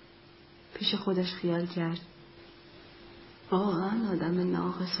 پیش خودش خیال کرد واقعا آدم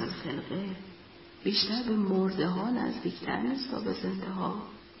ناقص الخلقه بیشتر به مرده ها نزدیکتر نیست تا به زنده ها.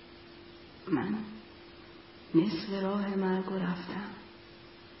 من نصف راه مرگ رو رفتم،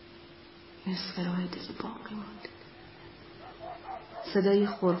 نصف راه دیگه باقی ماند. صدای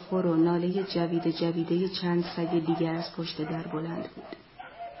خورخور و ناله جویده چند سگ دیگر از پشت در بلند بود.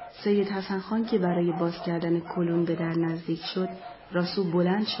 سید حسن خان که برای باز کردن کلون به در نزدیک شد، راسو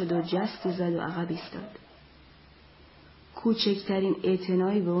بلند شد و جستی زد و عقب ایستاد. کوچکترین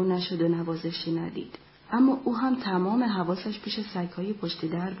اعتنایی به او نشد و نوازشی ندید، اما او هم تمام حواسش پیش سگ‌های پشت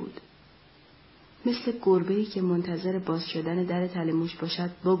در بود. مثل گربه‌ای که منتظر باز شدن در تلموش باشد،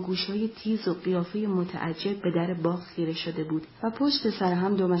 با گوش‌های تیز و قیافه متعجب به در باغ خیره شده بود و پشت سر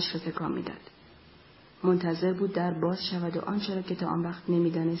هم دمش را تکان می‌داد. منتظر بود در باز شود و آنچه را که تا آن وقت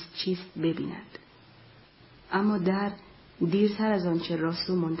نمی‌دانست چیست ببیند. اما در دیرتر از آنچه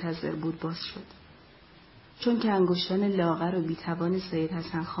راسو منتظر بود باز شد. چون که انگشتان لاغر و بی‌توان سید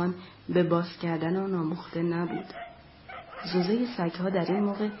حسن خان به باز کردن آن آموخته نبود. زوزه سگ‌ها در این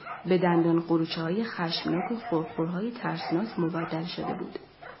موقع به دندان قروچه‌های خشمناک و خورخورهای ترسناک مبدل شده بود.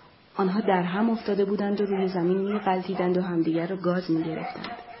 آنها در هم افتاده بودند و روی زمین می‌غلتیدند و همدیگر را گاز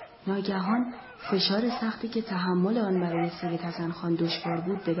می‌گرفتند. ناگهان فشار سختی که تحمل آن برای سید حسن خان دشوار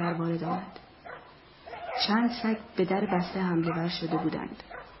بود به در وارد آمد. چند سگ به در بسته حمله ور شده بودند.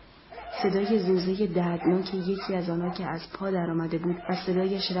 صدای زوزه دردناک یکی از آنها که از پا در آمده بود و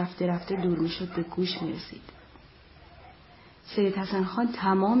صدایش رفته رفته دور میشد به گوش می رسید. سید حسن خان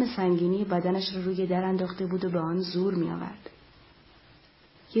تمام سنگینی بدنش را روی در انداخته بود و به آن زور می آورد.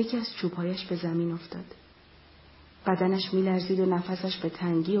 یکی از چوبهایش به زمین افتاد. بدنش می لرزید و نفسش به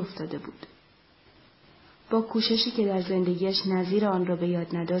تنگی افتاده بود. با کوششی که در زندگیش نظیر آن را به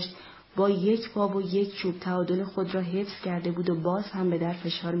یاد نداشت، با یک پا و یک چوب تعادل خود را حفظ کرده بود و باز هم به در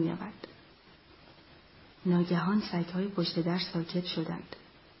فشار می آورد. ناگهان سگ‌های پشت در ساکت شدند.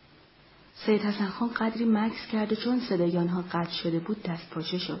 سید حسن خان قدری مکث کرد و چون صدای آنها قطع شده بود دست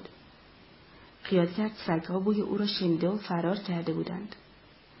پاچه شد. خیال کرد سگ‌ها بوی او را شنیده و فرار کرده بودند.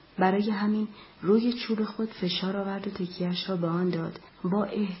 برای همین روی چوب خود فشار آورد و تکیه‌اش را به آن داد. با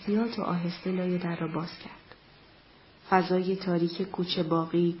احتیاط و آهسته لای در را باز کرد. فضای تاریک کوچه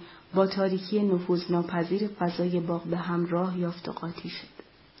باغی با تاریکی نفوذناپذیر فضای باغ به هم راه یافت و قاطی شد.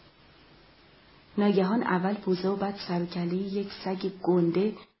 ناگهان اول پوزه و بعد سر و کله یک سگ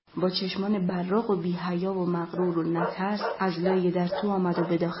گنده با چشمان براق و بی‌حیا و مغرور و نترس از لای در تو آمد و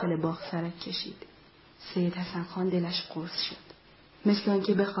به داخل باغ سرک کشید. سید حسن خان دلش قرص شد. مثل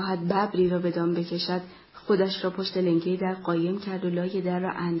آنکه بخواهد ببری را به دام بکشد، خودش را پشت لنگه در قایم کرد و لای در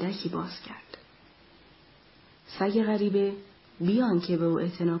را اندکی باز کرد. سگ غریبه بی آنکه به او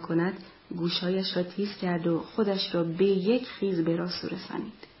اعتنا کند گوشهایش را تیز کرد و خودش را به یک خیز به راسو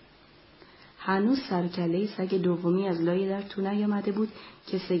رسانید. هنوز سر و کله سگ دومی از لای در تو نیامده بود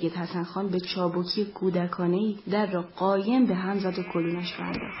که سید حسن خان به چابکی کودکانه‌ای در را قایم به هم زد و کلونش را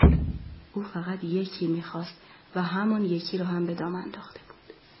انداخت. او فقط یکی می‌خواست و همان یکی را هم به دام انداخته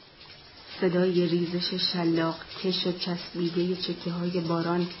بود. صدای ریزش شلاق کش و چسبیده چکه‌های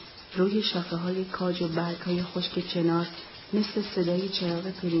باران روی شاخه‌های کاج و برگ‌های خشک چنار مثل صدای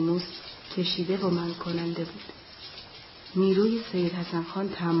چراغ پریموس کشیده و منع کننده بود. نیروی سید حسن خان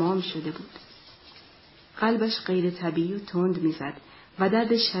تمام شده بود. قلبش غیر طبیعی و تند می‌زد و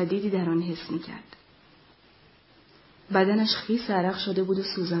درد شدیدی در آن حس می‌کرد. بدنش خیس عرق شده بود و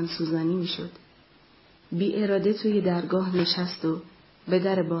سوزن سوزنی می‌شد. بی اراده توی درگاه نشست و به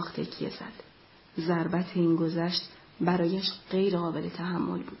در باغ تکیه زد. ضربت این گذشت برایش غیر قابل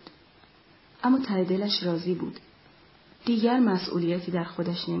تحمل بود. اما ته دلش راضی بود. دیگر مسئولیتی در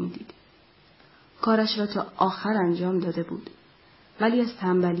خودش نمی‌دید. کارش را تا آخر انجام داده بود. ولی از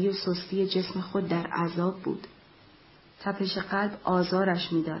تنبلی و سستی جسم خود در عذاب بود. تپش قلب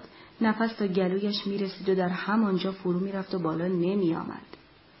آزارش میداد. نفس تا گلویش میرسید و در همانجا فرو میرفت و بالا نمی آمد.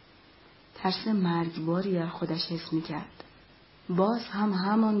 ترس مرگباری در خودش حس میکرد. باز هم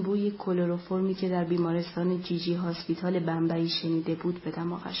همان بوی کلروفرمی که در بیمارستان جیجی هاسپیتال بمبئی شنیده بود به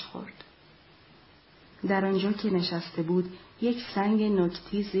دماغش خورد. در آنجا که نشسته بود یک سنگ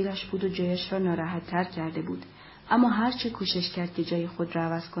نوک‌تیز زیرش بود و جایش را ناراحت تر کرده بود. اما هرچه کوشش کرد که جای خود را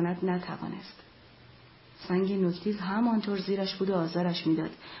عوض کند نتوانست. سنگ نوک‌تیز همانطور زیرش بود و آزارش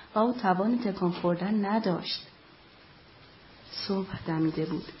میداد و او توان تکان خوردن نداشت. صبح دمیده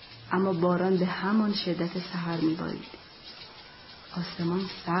بود اما باران به همان شدت سحر میبارید. آسمان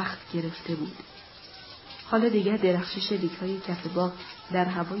سخت گرفته بود. حالا دیگر درخشش ریگ‌های کف باغ در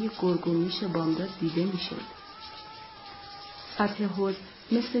هوای گرگومیش بامداد دیده میشد. سطح حوض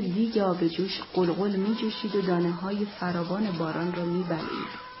مثل دیگ آب جوش قلقل می جوشید و دانه‌های فراوان باران را می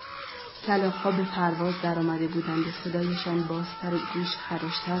بلعید. کلاغ‌ها به پرواز در آمده بودند و صدایشان بازتر و گوش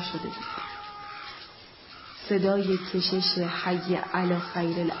خراشتر شده بود. صدای کشش حی علی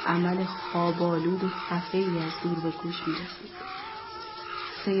خیر العمل خوابالود و خفه‌ای از دور به گوش می رسید.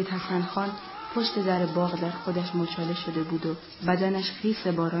 سید حسن خان پشت در باغ در خودش مچاله شده بود و بدنش خیس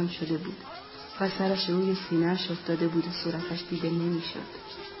باران شده بود و سرش روی سینه‌اش افتاده بود و صورتش دیده نمی‌شد.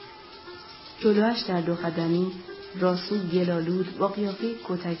 جلوش در دو قدمی راسو گلالود با قیافه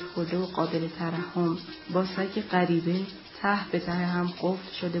کتک خورده و قابل ترحم با سگ غریبه ته به ته هم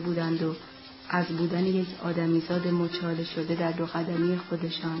قفل شده بودند و از بودن یک آدمیزاد مچاله شده در دو قدمی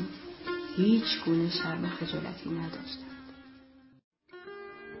خودشان هیچ گونه شرم و خجالتی نداشتند.